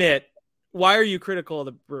would admit, why are you critical of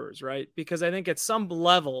the Brewers, right? Because I think at some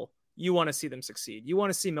level you want to see them succeed. You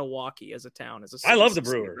want to see Milwaukee as a town, as a city. I love the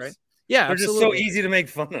succeed, Brewers, right? Yeah, they're absolutely. just so easy to make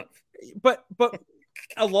fun of. But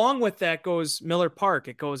along with that goes Miller Park.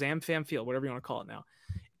 It goes AmFam Field, whatever you want to call it now,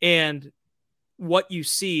 and what you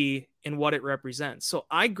see and what it represents. So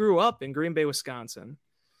I grew up in Green Bay, Wisconsin,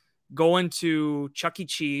 going to Chuck E.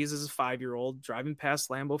 Cheese as a 5-year-old, driving past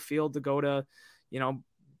Lambeau Field to go to,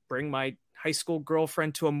 bring my high school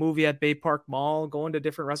girlfriend to a movie at Bay Park Mall, going to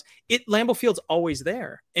different restaurants. Lambeau Field's always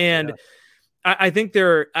there. And I think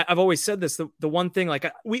I've always said this, the one thing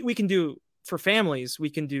like we can do for families, we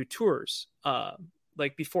can do tours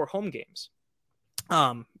like before home games.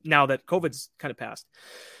 Now that COVID's kind of passed,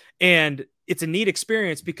 and it's a neat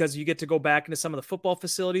experience because you get to go back into some of the football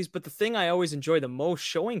facilities. But the thing I always enjoy the most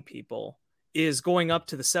showing people is going up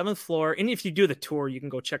to the 7th floor. And if you do the tour, you can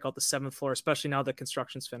go check out the 7th floor, especially now that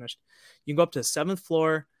construction's finished. You can go up to the 7th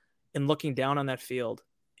floor and looking down on that field.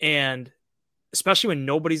 And especially when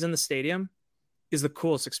nobody's in the stadium is the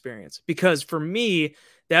coolest experience, because for me,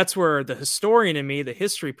 that's where the historian in me, the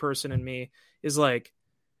history person in me is like,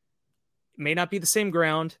 it may not be the same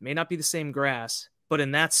ground, may not be the same grass, but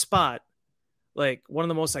in that spot, like one of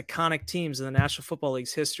the most iconic teams in the National Football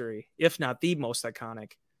League's history, if not the most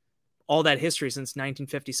iconic, all that history since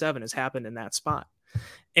 1957 has happened in that spot.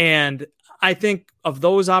 And I think of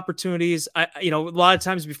those opportunities, a lot of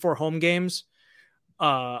times before home games,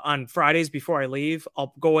 on Fridays before I leave,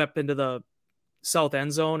 I'll go up into the south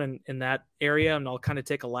end zone and in that area, and I'll kind of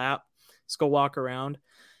take a lap, just go walk around.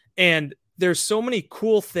 And there's so many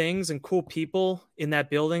cool things and cool people in that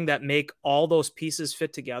building that make all those pieces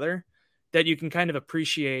fit together that you can kind of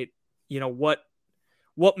appreciate, what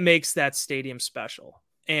makes that stadium special.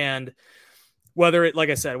 And whether it's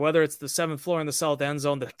the 7th floor in the south end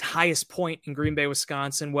zone, the highest point in Green Bay,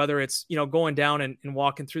 Wisconsin, whether it's, going down and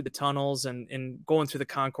walking through the tunnels and going through the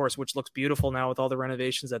concourse, which looks beautiful now with all the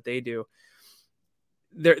renovations that they do.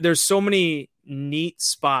 There's so many neat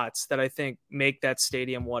spots that I think make that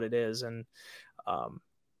stadium what it is. And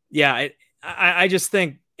I just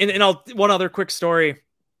think, and one other quick story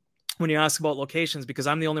when you ask about locations, because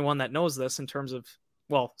I'm the only one that knows this in terms of,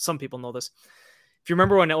 well, some people know this. If you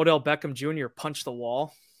remember when Odell Beckham Jr. punched the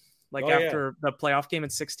wall, after the playoff game in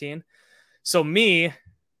 2016. So me,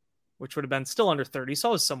 which would have been still under 30, so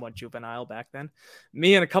I was somewhat juvenile back then.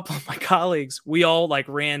 Me and a couple of my colleagues, we all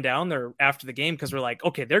ran down there after the game because we're like,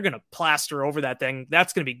 okay, they're going to plaster over that thing.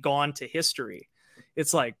 That's going to be gone to history.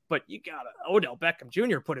 It's like, but Odell Beckham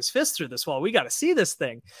Jr. put his fist through this wall. We got to see this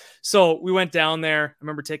thing. So we went down there. I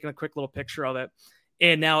remember taking a quick little picture of it.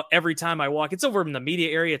 And now every time I walk, it's over in the media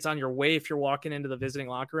area. It's on your way if you're walking into the visiting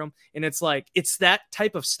locker room. And it's like, it's that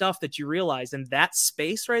type of stuff that you realize in that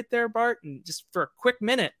space right there, Bart. And just for a quick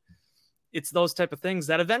minute, it's those type of things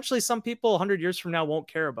that eventually some people 100 years from now won't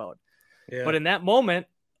care about. Yeah. But in that moment,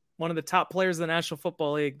 one of the top players of the National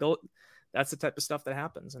Football League, that's the type of stuff that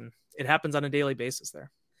happens. And it happens on a daily basis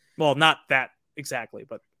there. Well, not that exactly,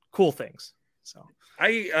 but cool things. So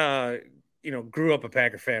I, grew up a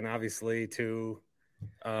Packer fan, obviously, too.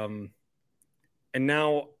 And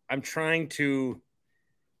now I'm trying to,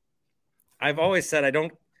 I've always said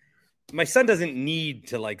my son doesn't need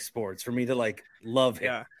to like sports for me to like love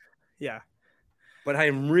him. Yeah. But I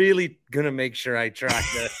am really going to make sure I try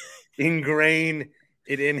to ingrain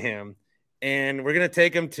it in him. And we're going to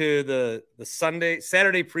take him to the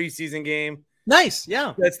Saturday preseason game. Nice.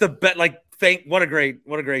 Yeah. That's the bet. What a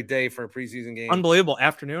great day for a preseason game. Unbelievable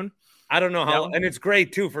afternoon. I don't know how, and it's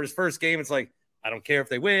great too for his first game. It's like, I don't care if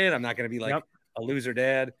they win. I'm not going to be like a loser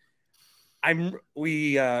dad.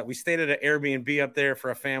 We stayed at an Airbnb up there for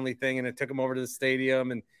a family thing, and it took him over to the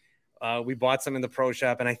stadium, and we bought some in the pro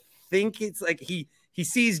shop. And I think it's like he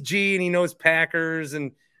sees G and he knows Packers,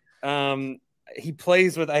 and he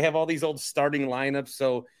plays with. I have all these old starting lineups,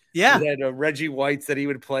 so he had Reggie Whites that he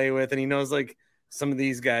would play with, and he knows like some of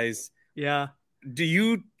these guys. Yeah. Do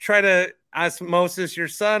you try to osmosis your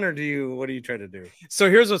son, or what do you try to do? So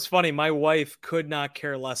here's what's funny. My wife could not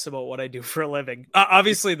care less about what I do for a living.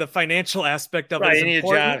 Obviously the financial aspect of it is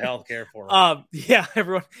important. Job, healthcare for him. Yeah,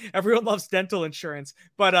 everyone loves dental insurance.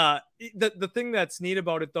 But the thing that's neat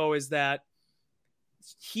about it though is that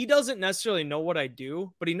he doesn't necessarily know what I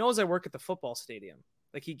do, but he knows I work at the football stadium.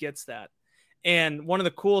 Like he gets that. And one of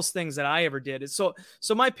the coolest things that I ever did is so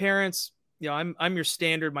my parents, I'm your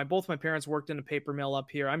standard. Both my parents worked in a paper mill up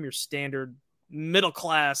here. I'm your standard middle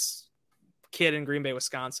class kid in Green Bay,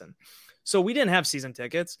 Wisconsin. So we didn't have season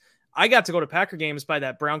tickets. I got to go to Packer games by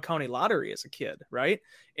that Brown County lottery as a kid, right?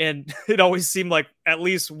 And it always seemed like at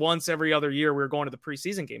least once every other year we were going to the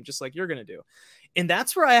preseason game, just like you're going to do. And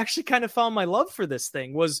that's where I actually kind of found my love for this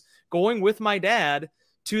thing, was going with my dad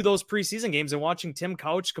to those preseason games and watching Tim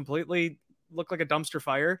Couch completely look like a dumpster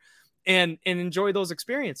fire and enjoy those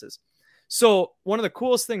experiences. So one of the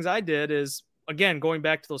coolest things I did is, again, going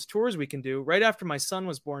back to those tours we can do, right after my son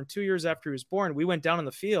was born, 2 years after he was born, we went down in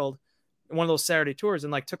the field in one of those Saturday tours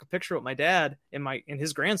and like took a picture with my dad and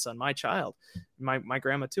his grandson, my child, my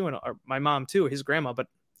grandma too, and my mom too, his grandma, but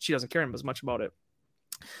she doesn't care as much about it.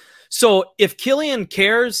 So if Killian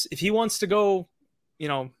cares, if he wants to go,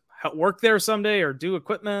 work there someday or do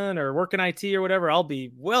equipment or work in IT or whatever, I'll be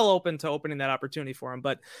well open to opening that opportunity for him.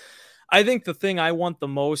 But I think the thing I want the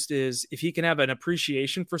most is if he can have an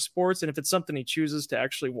appreciation for sports, and if it's something he chooses to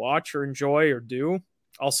actually watch or enjoy or do,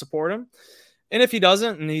 I'll support him. And if he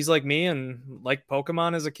doesn't, and he's like me and like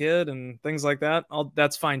Pokemon as a kid and things like that,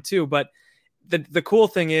 that's fine too. But the cool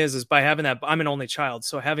thing is by having that, I'm an only child.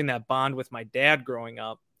 So having that bond with my dad growing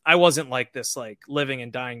up, I wasn't like this, like living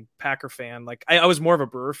and dying Packer fan. Like I was more of a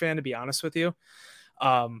Brewer fan, to be honest with you.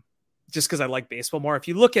 Just because I like baseball more. If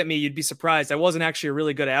you look at me, you'd be surprised. I wasn't actually a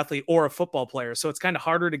really good athlete or a football player. So it's kind of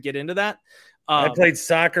harder to get into that. I played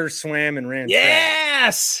soccer, swam, and ran.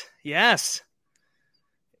 Yes.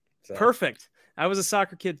 So. Perfect. I was a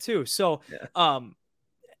soccer kid too. So,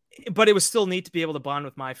 but it was still neat to be able to bond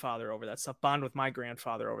with my father over that stuff, bond with my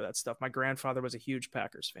grandfather over that stuff. My grandfather was a huge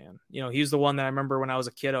Packers fan. He was the one that I remember when I was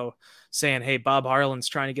a kiddo saying, "Hey, Bob Harlan's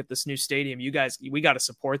trying to get this new stadium. You guys, we got to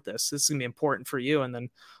support this. This is going to be important for you." And then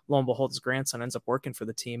lo and behold, his grandson ends up working for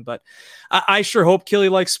the team. But I sure hope Killy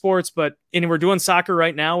likes sports, and we're doing soccer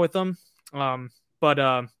right now with him.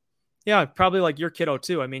 Yeah, probably like your kiddo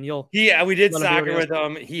too. I mean, we did soccer with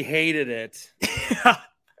him. He hated it.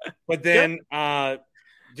 But then,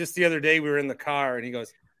 just the other day we were in the car and he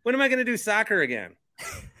goes, "When am I going to do soccer again?"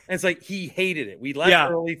 And it's like, he hated it. We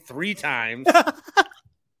left early 3 times,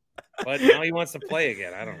 but now he wants to play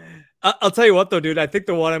again. I don't know. I'll tell you what though, dude, I think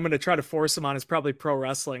the one I'm going to try to force him on is probably pro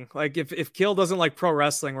wrestling. Like if Kill doesn't like pro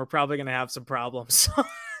wrestling, we're probably going to have some problems.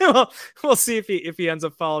 We'll see if he ends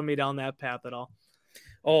up following me down that path at all.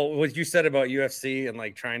 Oh, what you said about UFC and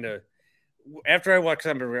like trying to, after I watch,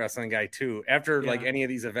 I'm a wrestling guy too. After like any of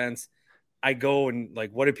these events, I go and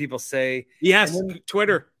like, what do people say? Yes,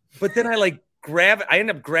 Twitter. But then I I end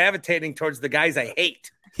up gravitating towards the guys I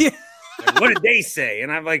hate. Yeah. Like, what did they say?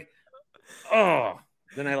 And I'm like, oh.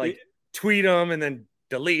 Then I tweet them and then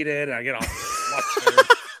delete it. And I get all.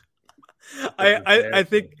 I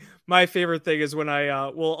think my favorite thing is when I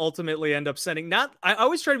will ultimately end up sending. I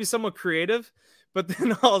always try to be somewhat creative, but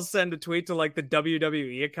then I'll send a tweet to like the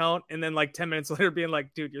WWE account, and then like 10 minutes later being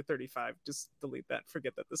like, "Dude, you're 35. Just delete that.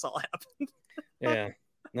 Forget that this all happened." Yeah.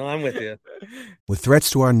 No, I'm with you. With threats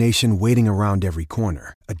to our nation waiting around every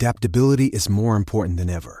corner, adaptability is more important than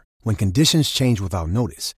ever. When conditions change without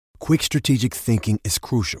notice, quick strategic thinking is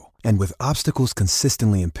crucial. And with obstacles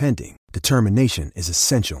consistently impending, determination is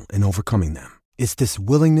essential in overcoming them. It's this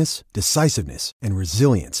willingness, decisiveness, and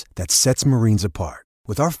resilience that sets Marines apart.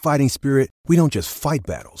 With our fighting spirit, we don't just fight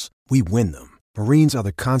battles, we win them. Marines are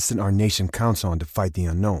the constant our nation counts on to fight the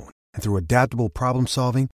unknown. And through adaptable problem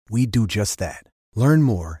solving, we do just that. Learn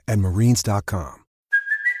more at marines.com.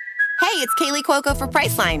 Hey, it's Kaylee Cuoco for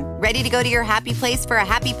Priceline. Ready to go to your happy place for a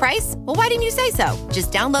happy price? Well, why didn't you say so?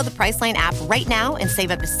 Just download the Priceline app right now and save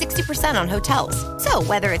up to 60% on hotels. So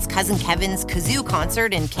whether it's Cousin Kevin's Kazoo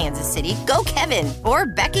Concert in Kansas City, go Kevin, or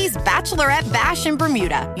Becky's Bachelorette Bash in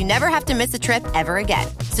Bermuda, you never have to miss a trip ever again.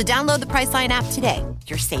 So download the Priceline app today.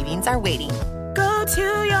 Your savings are waiting. Go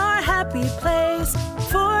to your happy place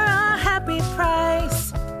for a happy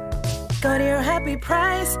price. Go to your happy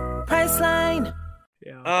price, Priceline.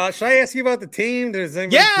 Yeah. Should I ask you about the team? Go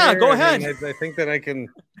ahead. I think that I can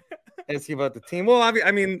ask you about the team. Well,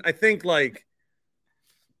 I mean, I think like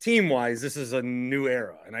team-wise, this is a new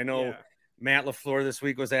era. And I know Matt LaFleur this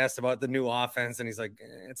week was asked about the new offense, and he's like,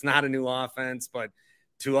 it's not a new offense, but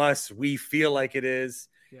to us, we feel like it is.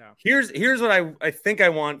 Yeah. Here's what I think I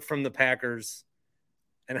want from the Packers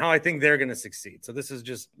and how I think they're going to succeed. So this is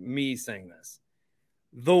just me saying this.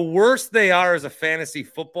 The worse they are as a fantasy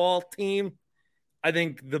football team, I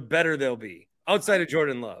think the better they'll be outside of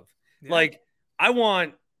Jordan Love. Yeah. Like I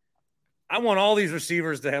want all these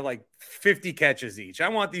receivers to have like 50 catches each. I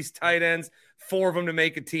want these tight ends, 4 of them to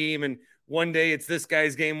make a team. And one day it's this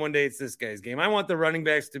guy's game. One day it's this guy's game. I want the running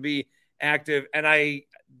backs to be active. And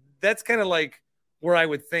that's kind of like where I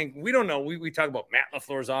would think, we don't know. We talk about Matt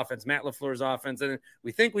LaFleur's offense, and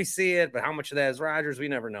we think we see it, but how much of that is Rodgers? We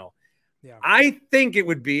never know. Yeah. I think it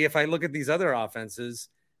would be, if I look at these other offenses,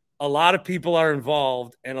 a lot of people are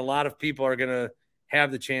involved and a lot of people are going to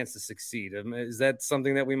have the chance to succeed. Is that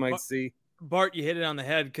something that we might see? Bart, you hit it on the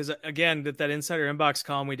head because, again, that Insider Inbox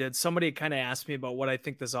column we did, somebody kind of asked me about what I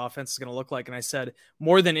think this offense is going to look like. And I said,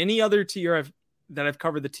 more than any other year that I've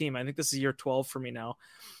covered the team, I think this is year 12 for me now.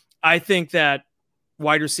 I think that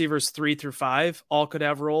wide receivers 3 through 5 all could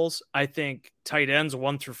have roles. I think tight ends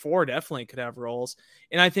 1 through 4 definitely could have roles.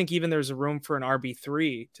 And I think even there's a room for an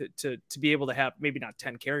RB3 to be able to have maybe not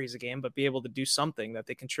 10 carries a game, but be able to do something that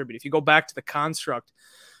they contribute. If you go back to the construct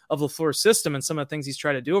of LaFleur's system and some of the things he's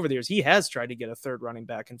tried to do over the years, he has tried to get a third running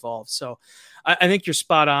back involved. So I think you're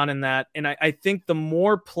spot on in that. And I think the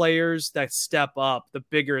more players that step up, the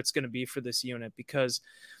bigger it's going to be for this unit, because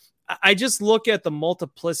I just look at the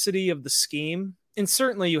multiplicity of the scheme. And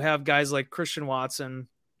certainly you have guys like Christian Watson,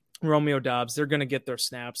 Romeo Doubs. They're going to get their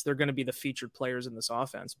snaps. They're going to be the featured players in this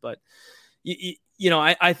offense. But,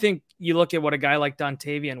 I think you look at what a guy like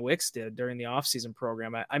Dontavian Wicks did during the offseason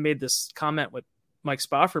program. I made this comment with Mike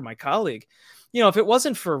Spofford, my colleague. If it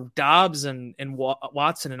wasn't for Doubs and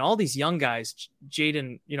Watson and all these young guys,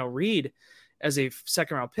 Jaden, Reed as a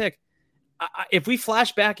second-round pick, if we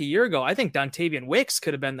flash back a year ago, I think Dontavian Wicks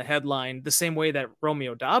could have been the headline the same way that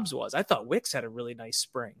Romeo Doubs was. I thought Wicks had a really nice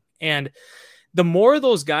spring. And the more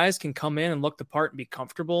those guys can come in and look the part and be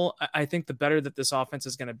comfortable, I think the better that this offense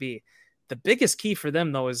is going to be. The biggest key for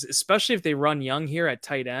them, though, is especially if they run young here at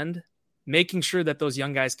tight end, making sure that those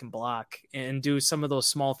young guys can block and do some of those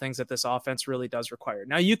small things that this offense really does require.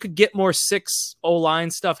 Now, you could get more 6 O-line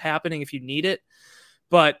stuff happening if you need it,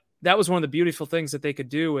 but that was one of the beautiful things that they could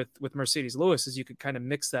do with Mercedes Lewis, is you could kind of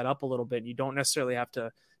mix that up a little bit. You don't necessarily have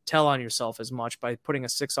to tell on yourself as much by putting a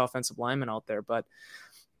 6 offensive lineman out there. But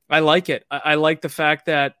I like it. I like the fact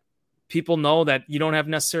that people know that you don't have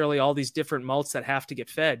necessarily all these different mouths that have to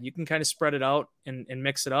get fed. You can kind of spread it out and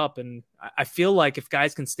mix it up. And I feel like if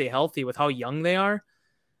guys can stay healthy with how young they are,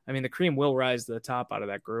 I mean, the cream will rise to the top out of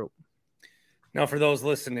that group. Now, for those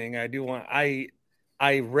listening,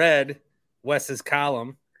 I read Wes's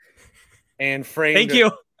column and framed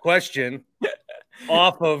a question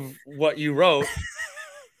off of what you wrote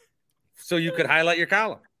so you could highlight your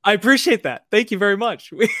column. I appreciate that. Thank you very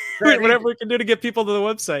much. Whatever we can do to get people to the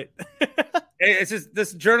website. It's just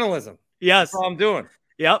this journalism. Yes. That's all I'm doing.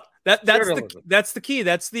 Yep. That's the key.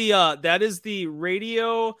 That is the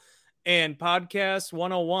radio and podcast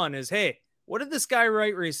 101 is, hey, what did this guy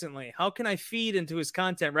write recently? How can I feed into his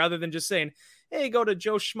content rather than just saying, hey, go to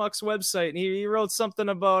Joe Schmuck's website and he wrote something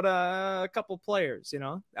about a couple players,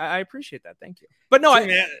 I appreciate that. Thank you. But no,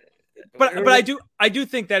 I do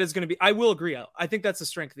think that is going to be, I will agree. I think that's the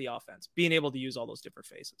strength of the offense, being able to use all those different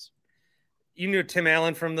faces. You knew Tim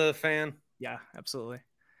Allen from The Fan? Yeah, absolutely.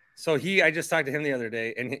 So I just talked to him the other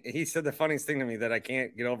day and he said the funniest thing to me that I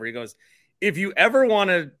can't get over. He goes, if you ever want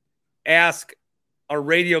to ask a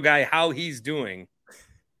radio guy how he's doing,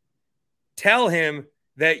 tell him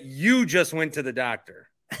that you just went to the doctor.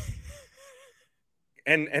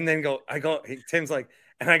 and then Tim's like,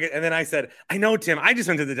 and then I said, I know, Tim, I just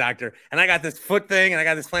went to the doctor and I got this foot thing and I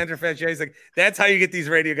got this plantar fasciitis. He's like, that's how you get these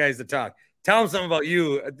radio guys to talk. Tell them something about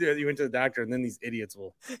you. You went to the doctor, and then these idiots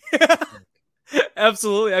will.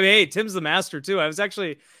 Absolutely. I mean, hey, Tim's the master too.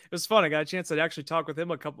 It was fun. I got a chance to actually talk with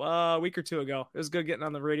him a week or two ago. It was good getting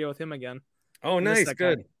on the radio with him again. Oh, nice.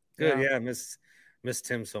 Good. Yeah. Miss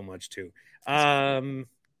Tim so much too.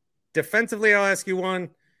 Defensively, I'll ask you one.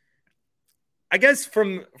 I guess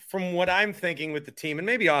from what I'm thinking with the team, and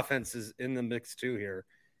maybe offense is in the mix too here.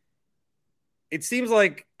 It seems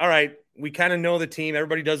like, all right, we kind of know the team.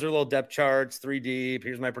 Everybody does their little depth charts, 3 deep.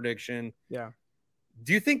 Here's my prediction. Yeah.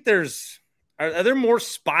 Do you think are there more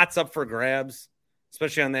spots up for grabs,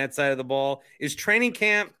 especially on that side of the ball? Is training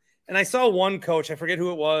camp, and I saw one coach, I forget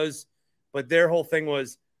who it was, but their whole thing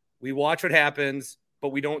was, we watch what happens, but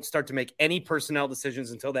we don't start to make any personnel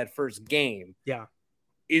decisions until that first game. Yeah.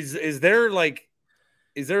 Is there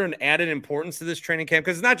an added importance to this training camp?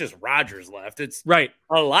 Because it's not just Rodgers left. It's right.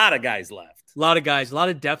 A lot of guys left. A lot of guys, a lot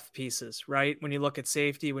of depth pieces, right? When you look at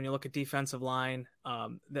safety, when you look at defensive line,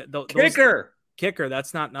 kicker,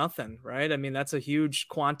 that's not nothing, right? I mean, that's a huge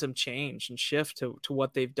quantum change and shift to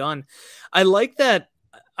what they've done. I like that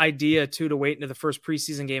idea too, to wait into the first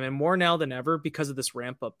preseason game, and more now than ever because of this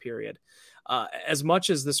ramp up period. As much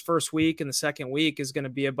as this first week and the second week is going to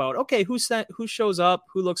be about, okay, who shows up,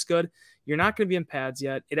 who looks good. You're not going to be in pads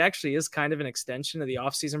yet. It actually is kind of an extension of the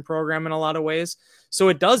offseason program in a lot of ways. So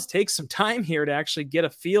it does take some time here to actually get a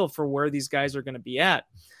feel for where these guys are going to be at.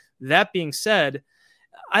 That being said,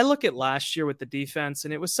 I look at last year with the defense,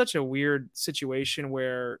 and it was such a weird situation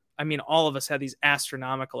where, I mean, all of us had these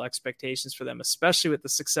astronomical expectations for them, especially with the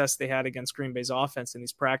success they had against Green Bay's offense in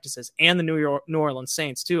these practices, and the New Orleans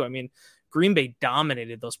Saints too. I mean, Green Bay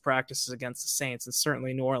dominated those practices against the Saints, and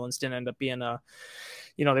certainly New Orleans didn't end up being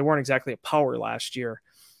they weren't exactly a power last year,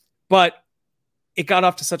 but it got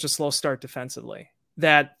off to such a slow start defensively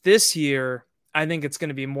that this year, I think it's going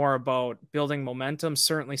to be more about building momentum,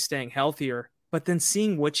 certainly staying healthier, but then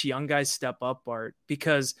seeing which young guys step up, Bart,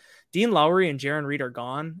 because Dean Lowry and Jaron Reed are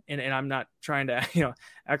gone. And I'm not trying to,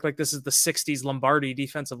 act like this is the 60s Lombardi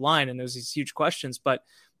defensive line and there's these huge questions, but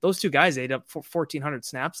those two guys ate up 1,400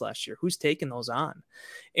 snaps last year. Who's taking those on?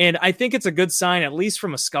 And I think it's a good sign, at least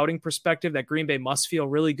from a scouting perspective, that Green Bay must feel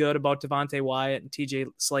really good about Devontae Wyatt and TJ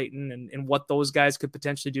Slayton and what those guys could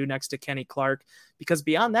potentially do next to Kenny Clark, because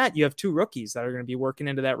beyond that, you have 2 rookies that are going to be working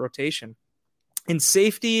into that rotation. And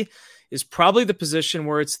safety is probably the position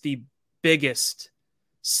where it's the biggest,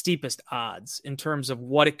 steepest odds in terms of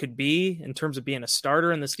what it could be, in terms of being a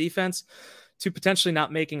starter in this defense, to potentially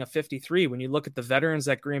not making a 53 when you look at the veterans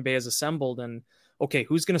that Green Bay has assembled. And okay,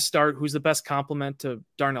 who's going to start? Who's the best complement to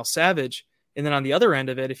Darnell Savage? And then on the other end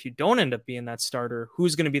of it, if you don't end up being that starter,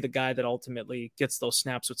 who's going to be the guy that ultimately gets those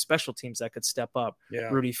snaps with special teams that could step up? Yeah.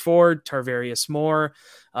 Rudy Ford, Tarvarius Moore,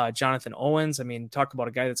 Jonathan Owens. I mean, talk about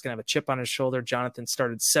a guy that's going to have a chip on his shoulder. Jonathan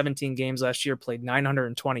started 17 games last year, played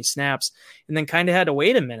 920 snaps, and then kind of had to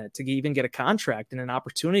wait a minute to even get a contract and an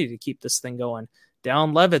opportunity to keep this thing going.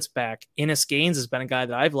 Dallin Levitt's back. Ennis Gaines has been a guy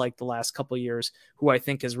that I've liked the last couple of years, who I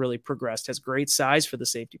think has really progressed, has great size for the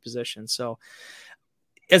safety position. So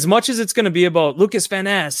as much as it's going to be about Lucas Van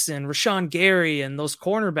Ness and Rashawn Gary and those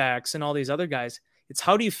cornerbacks and all these other guys, it's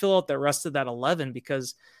how do you fill out the rest of that 11?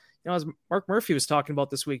 Because, as Mark Murphy was talking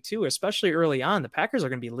about this week too, especially early on, the Packers are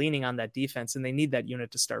going to be leaning on that defense, and they need that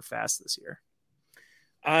unit to start fast this year.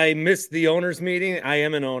 I missed the owners meeting. I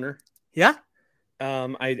am an owner. Yeah.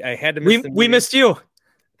 I had to miss we missed you.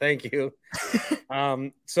 Thank you.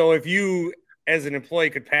 So if you as an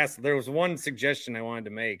employee could pass, there was one suggestion I wanted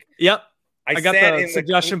to make. Yep. I got the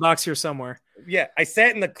suggestion box here somewhere. Yeah. I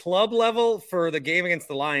sat in the club level for the game against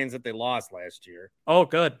the Lions that they lost last year. Oh,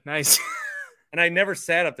 good. Nice. And I never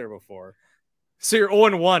sat up there before. So you're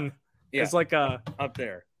 0-1. Yeah. It's like a up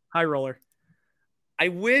there high roller. I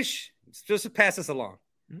wish, just to pass this along,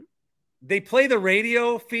 they play the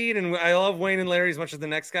radio feed, and I love Wayne and Larry as much as the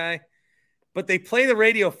next guy, but they play the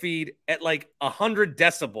radio feed at like 100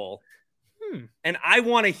 decibel. And I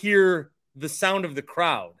want to hear the sound of the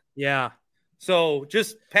crowd. Yeah. So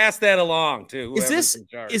just pass that along to whoever's in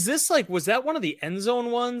charge. Is this like, was that one of the end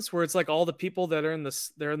zone ones where it's like all the people that are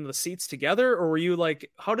they're in the seats together, or were you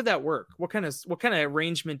like, how did that work? What kind of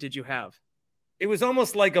arrangement did you have? It was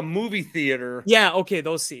almost like a movie theater. Yeah. Okay.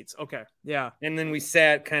 Those seats. Okay. Yeah. And then we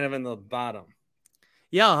sat kind of in the bottom.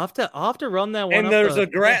 Yeah. I'll have to run that one. And there's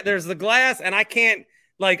there's the glass, and I can't,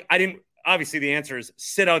 obviously the answer is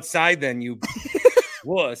sit outside then, you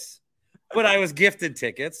wuss. But I was gifted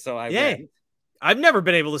tickets, so I went. I've never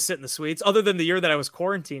been able to sit in the suites other than the year that I was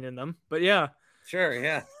quarantined in them. But yeah. Sure,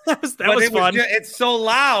 yeah. that was fun. It's so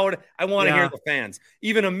loud. I want to hear the fans.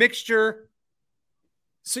 Even a mixture.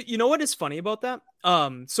 So you know what is funny about that?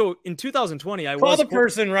 So in 2020, I call the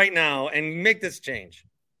person right now and make this change.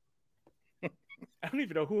 I don't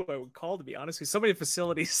even know who I would call, to be honest with you. Somebody in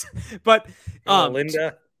facilities. But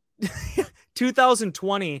Linda.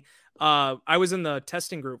 2020, I was in the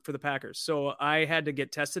testing group for the Packers. So I had to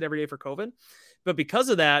get tested every day for COVID. But because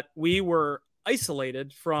of that, we were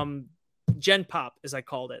isolated from Gen Pop, as I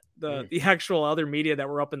called it, the actual other media that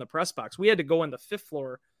were up in the press box. We had to go in the sixth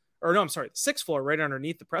floor, right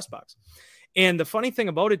underneath the press box. And the funny thing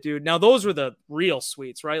about it, dude, now those were the real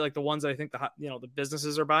suites, right? Like the ones that I think the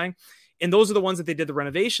businesses are buying. And those are the ones that they did the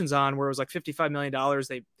renovations on, where it was like $55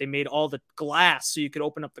 million. They made all the glass so you could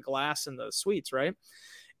open up the glass in the suites, right?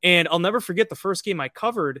 And I'll never forget the first game I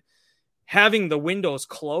covered, having the windows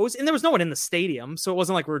closed, and there was no one in the stadium. So it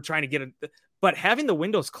wasn't like we were trying to get but having the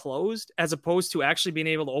windows closed as opposed to actually being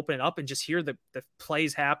able to open it up and just hear the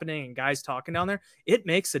plays happening and guys talking down there, it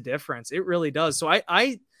makes a difference. It really does. So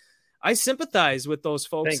I sympathize with those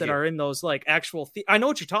folks that are in those like actual, I know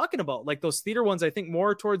what you're talking about. Like those theater ones, I think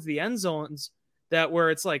more towards the end zones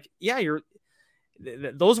where it's like, yeah,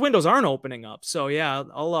 those windows aren't opening up. So yeah,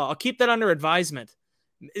 I'll keep that under advisement.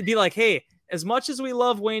 It'd be like, hey, as much as we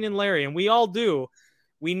love Wayne and Larry, and we all do,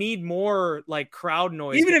 we need more like crowd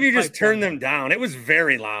noise. Even if you just turn them down, it was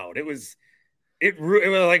very loud. It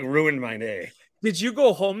like ruined my day. Did you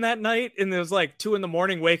go home that night and it was like 2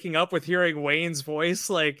 a.m. waking up with hearing Wayne's voice,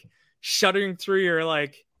 like shuddering through your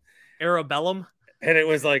like Arabellum? And it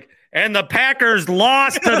was like, and the Packers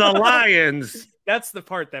lost to the Lions. That's the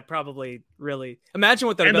part that probably really imagine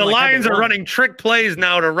what that. And the Lions are running trick plays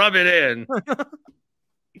now to rub it in.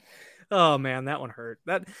 Oh man, that one hurt.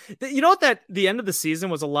 You know what? The end of the season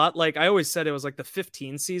was a lot like I always said. It was like the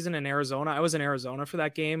 15 season in Arizona. I was in Arizona for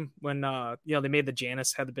that game when they made the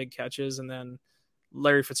Janis had the big catches, and then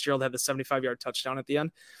Larry Fitzgerald had the 75-yard touchdown at the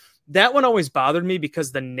end. That one always bothered me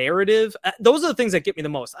because the narrative. Those are the things that get me the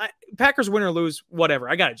most. Packers win or lose, whatever.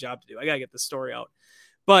 I got a job to do. I got to get the story out.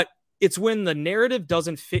 But it's when the narrative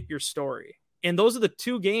doesn't fit your story. And those are the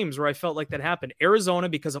 2 games where I felt like that happened. Arizona,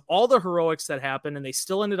 because of all the heroics that happened, and they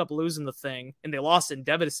still ended up losing the thing, and they lost in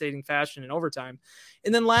devastating fashion in overtime.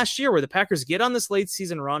 And then last year, where the Packers get on this late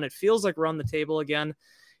season run, it feels like we're on the table again.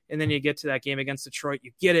 And then you get to that game against Detroit,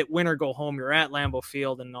 you get it, win or go home. You're at Lambeau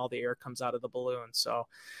Field, and all the air comes out of the balloon. So,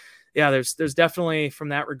 yeah, there's definitely from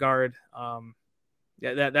that regard.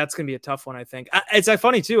 That's going to be a tough one, I think. It's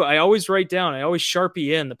funny, too. I always Sharpie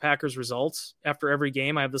in the Packers results after every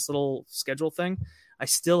game. I have this little schedule thing. I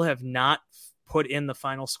still have not put in the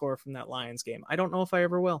final score from that Lions game. I don't know if I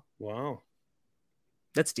ever will. Wow.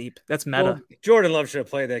 That's deep. That's meta. Well, Jordan Love should have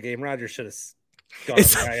played that game. Rodgers should have gone to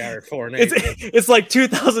the IR at 4-8. It's like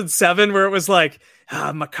 2007 where it was like,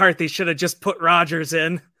 McCarthy should have just put Rodgers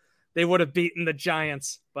in. They would have beaten the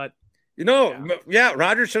Giants, but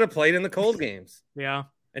Rodgers should have played in the cold games. Yeah.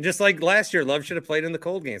 And just like last year, Love should have played in the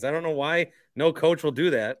cold games. I don't know why no coach will do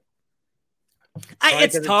that.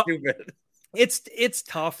 It's tough. It's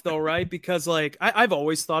tough though, right? Because like I've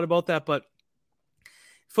always thought about that, but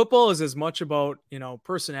football is as much about,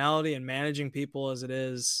 personality and managing people as it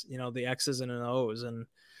is, the X's and an O's. And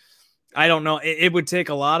I don't know. It would take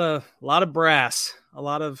a lot of brass, a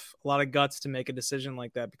lot of guts to make a decision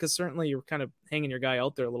like that, because certainly you're kind of hanging your guy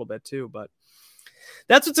out there a little bit too. But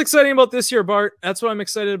that's what's exciting about this year, Bart. That's what I'm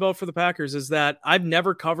excited about for the Packers, is that I've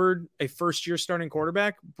never covered a first-year starting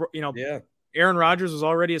quarterback. Aaron Rodgers was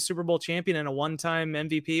already a Super Bowl champion and a one-time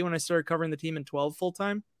MVP when I started covering the team in 12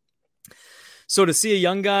 full-time. So to see a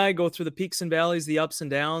young guy go through the peaks and valleys, the ups and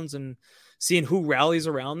downs, and seeing who rallies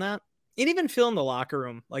around that, and even feeling the locker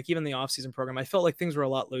room, like even the offseason program, I felt like things were a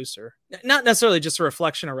lot looser. Not necessarily just a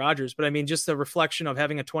reflection of Rodgers, but I mean just a reflection of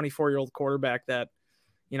having a 24-year-old quarterback that,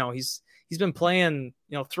 he's been playing,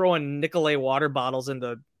 throwing Nicolay water bottles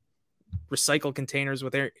into recycle containers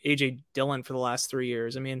with AJ Dillon for the last 3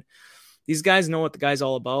 years. I mean, these guys know what the guy's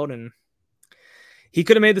all about, and he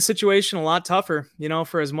could have made the situation a lot tougher,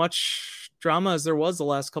 for as much drama as there was the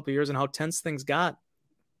last couple of years and how tense things got.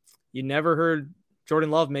 You never heard Jordan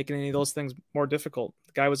Love making any of those things more difficult.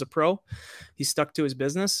 The guy was a pro. He stuck to his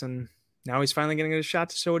business, and now he's finally getting a shot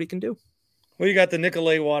to show what he can do. Well, you got the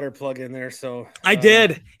Nicolay water plug in there, so I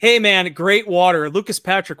did. Hey, man, great water. Lucas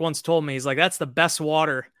Patrick once told me, he's like, that's the best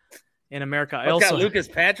water in America. I also got Lucas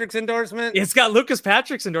Patrick's endorsement. It's got Lucas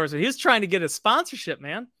Patrick's endorsement. He was trying to get a sponsorship,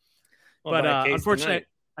 man. Well, but unfortunately,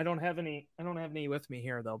 I don't have any with me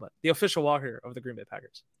here though. But the official water of the Green Bay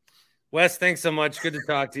Packers. Wes, thanks so much. Good to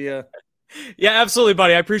talk to you. Yeah, absolutely,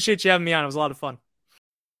 buddy. I appreciate you having me on. It was a lot of fun.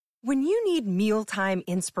 When you need mealtime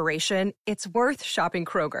inspiration, it's worth shopping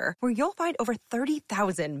Kroger, where you'll find over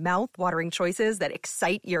 30,000 mouth-watering choices that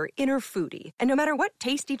excite your inner foodie. And no matter what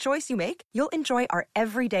tasty choice you make, you'll enjoy our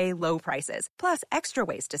everyday low prices, plus extra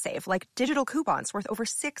ways to save, like digital coupons worth over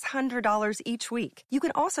 $600 each week. You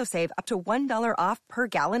can also save up to $1 off per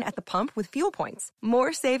gallon at the pump with fuel points.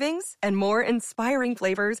 More savings and more inspiring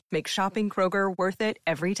flavors make shopping Kroger worth it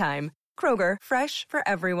every time. Kroger, fresh for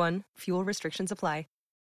everyone. Fuel restrictions apply.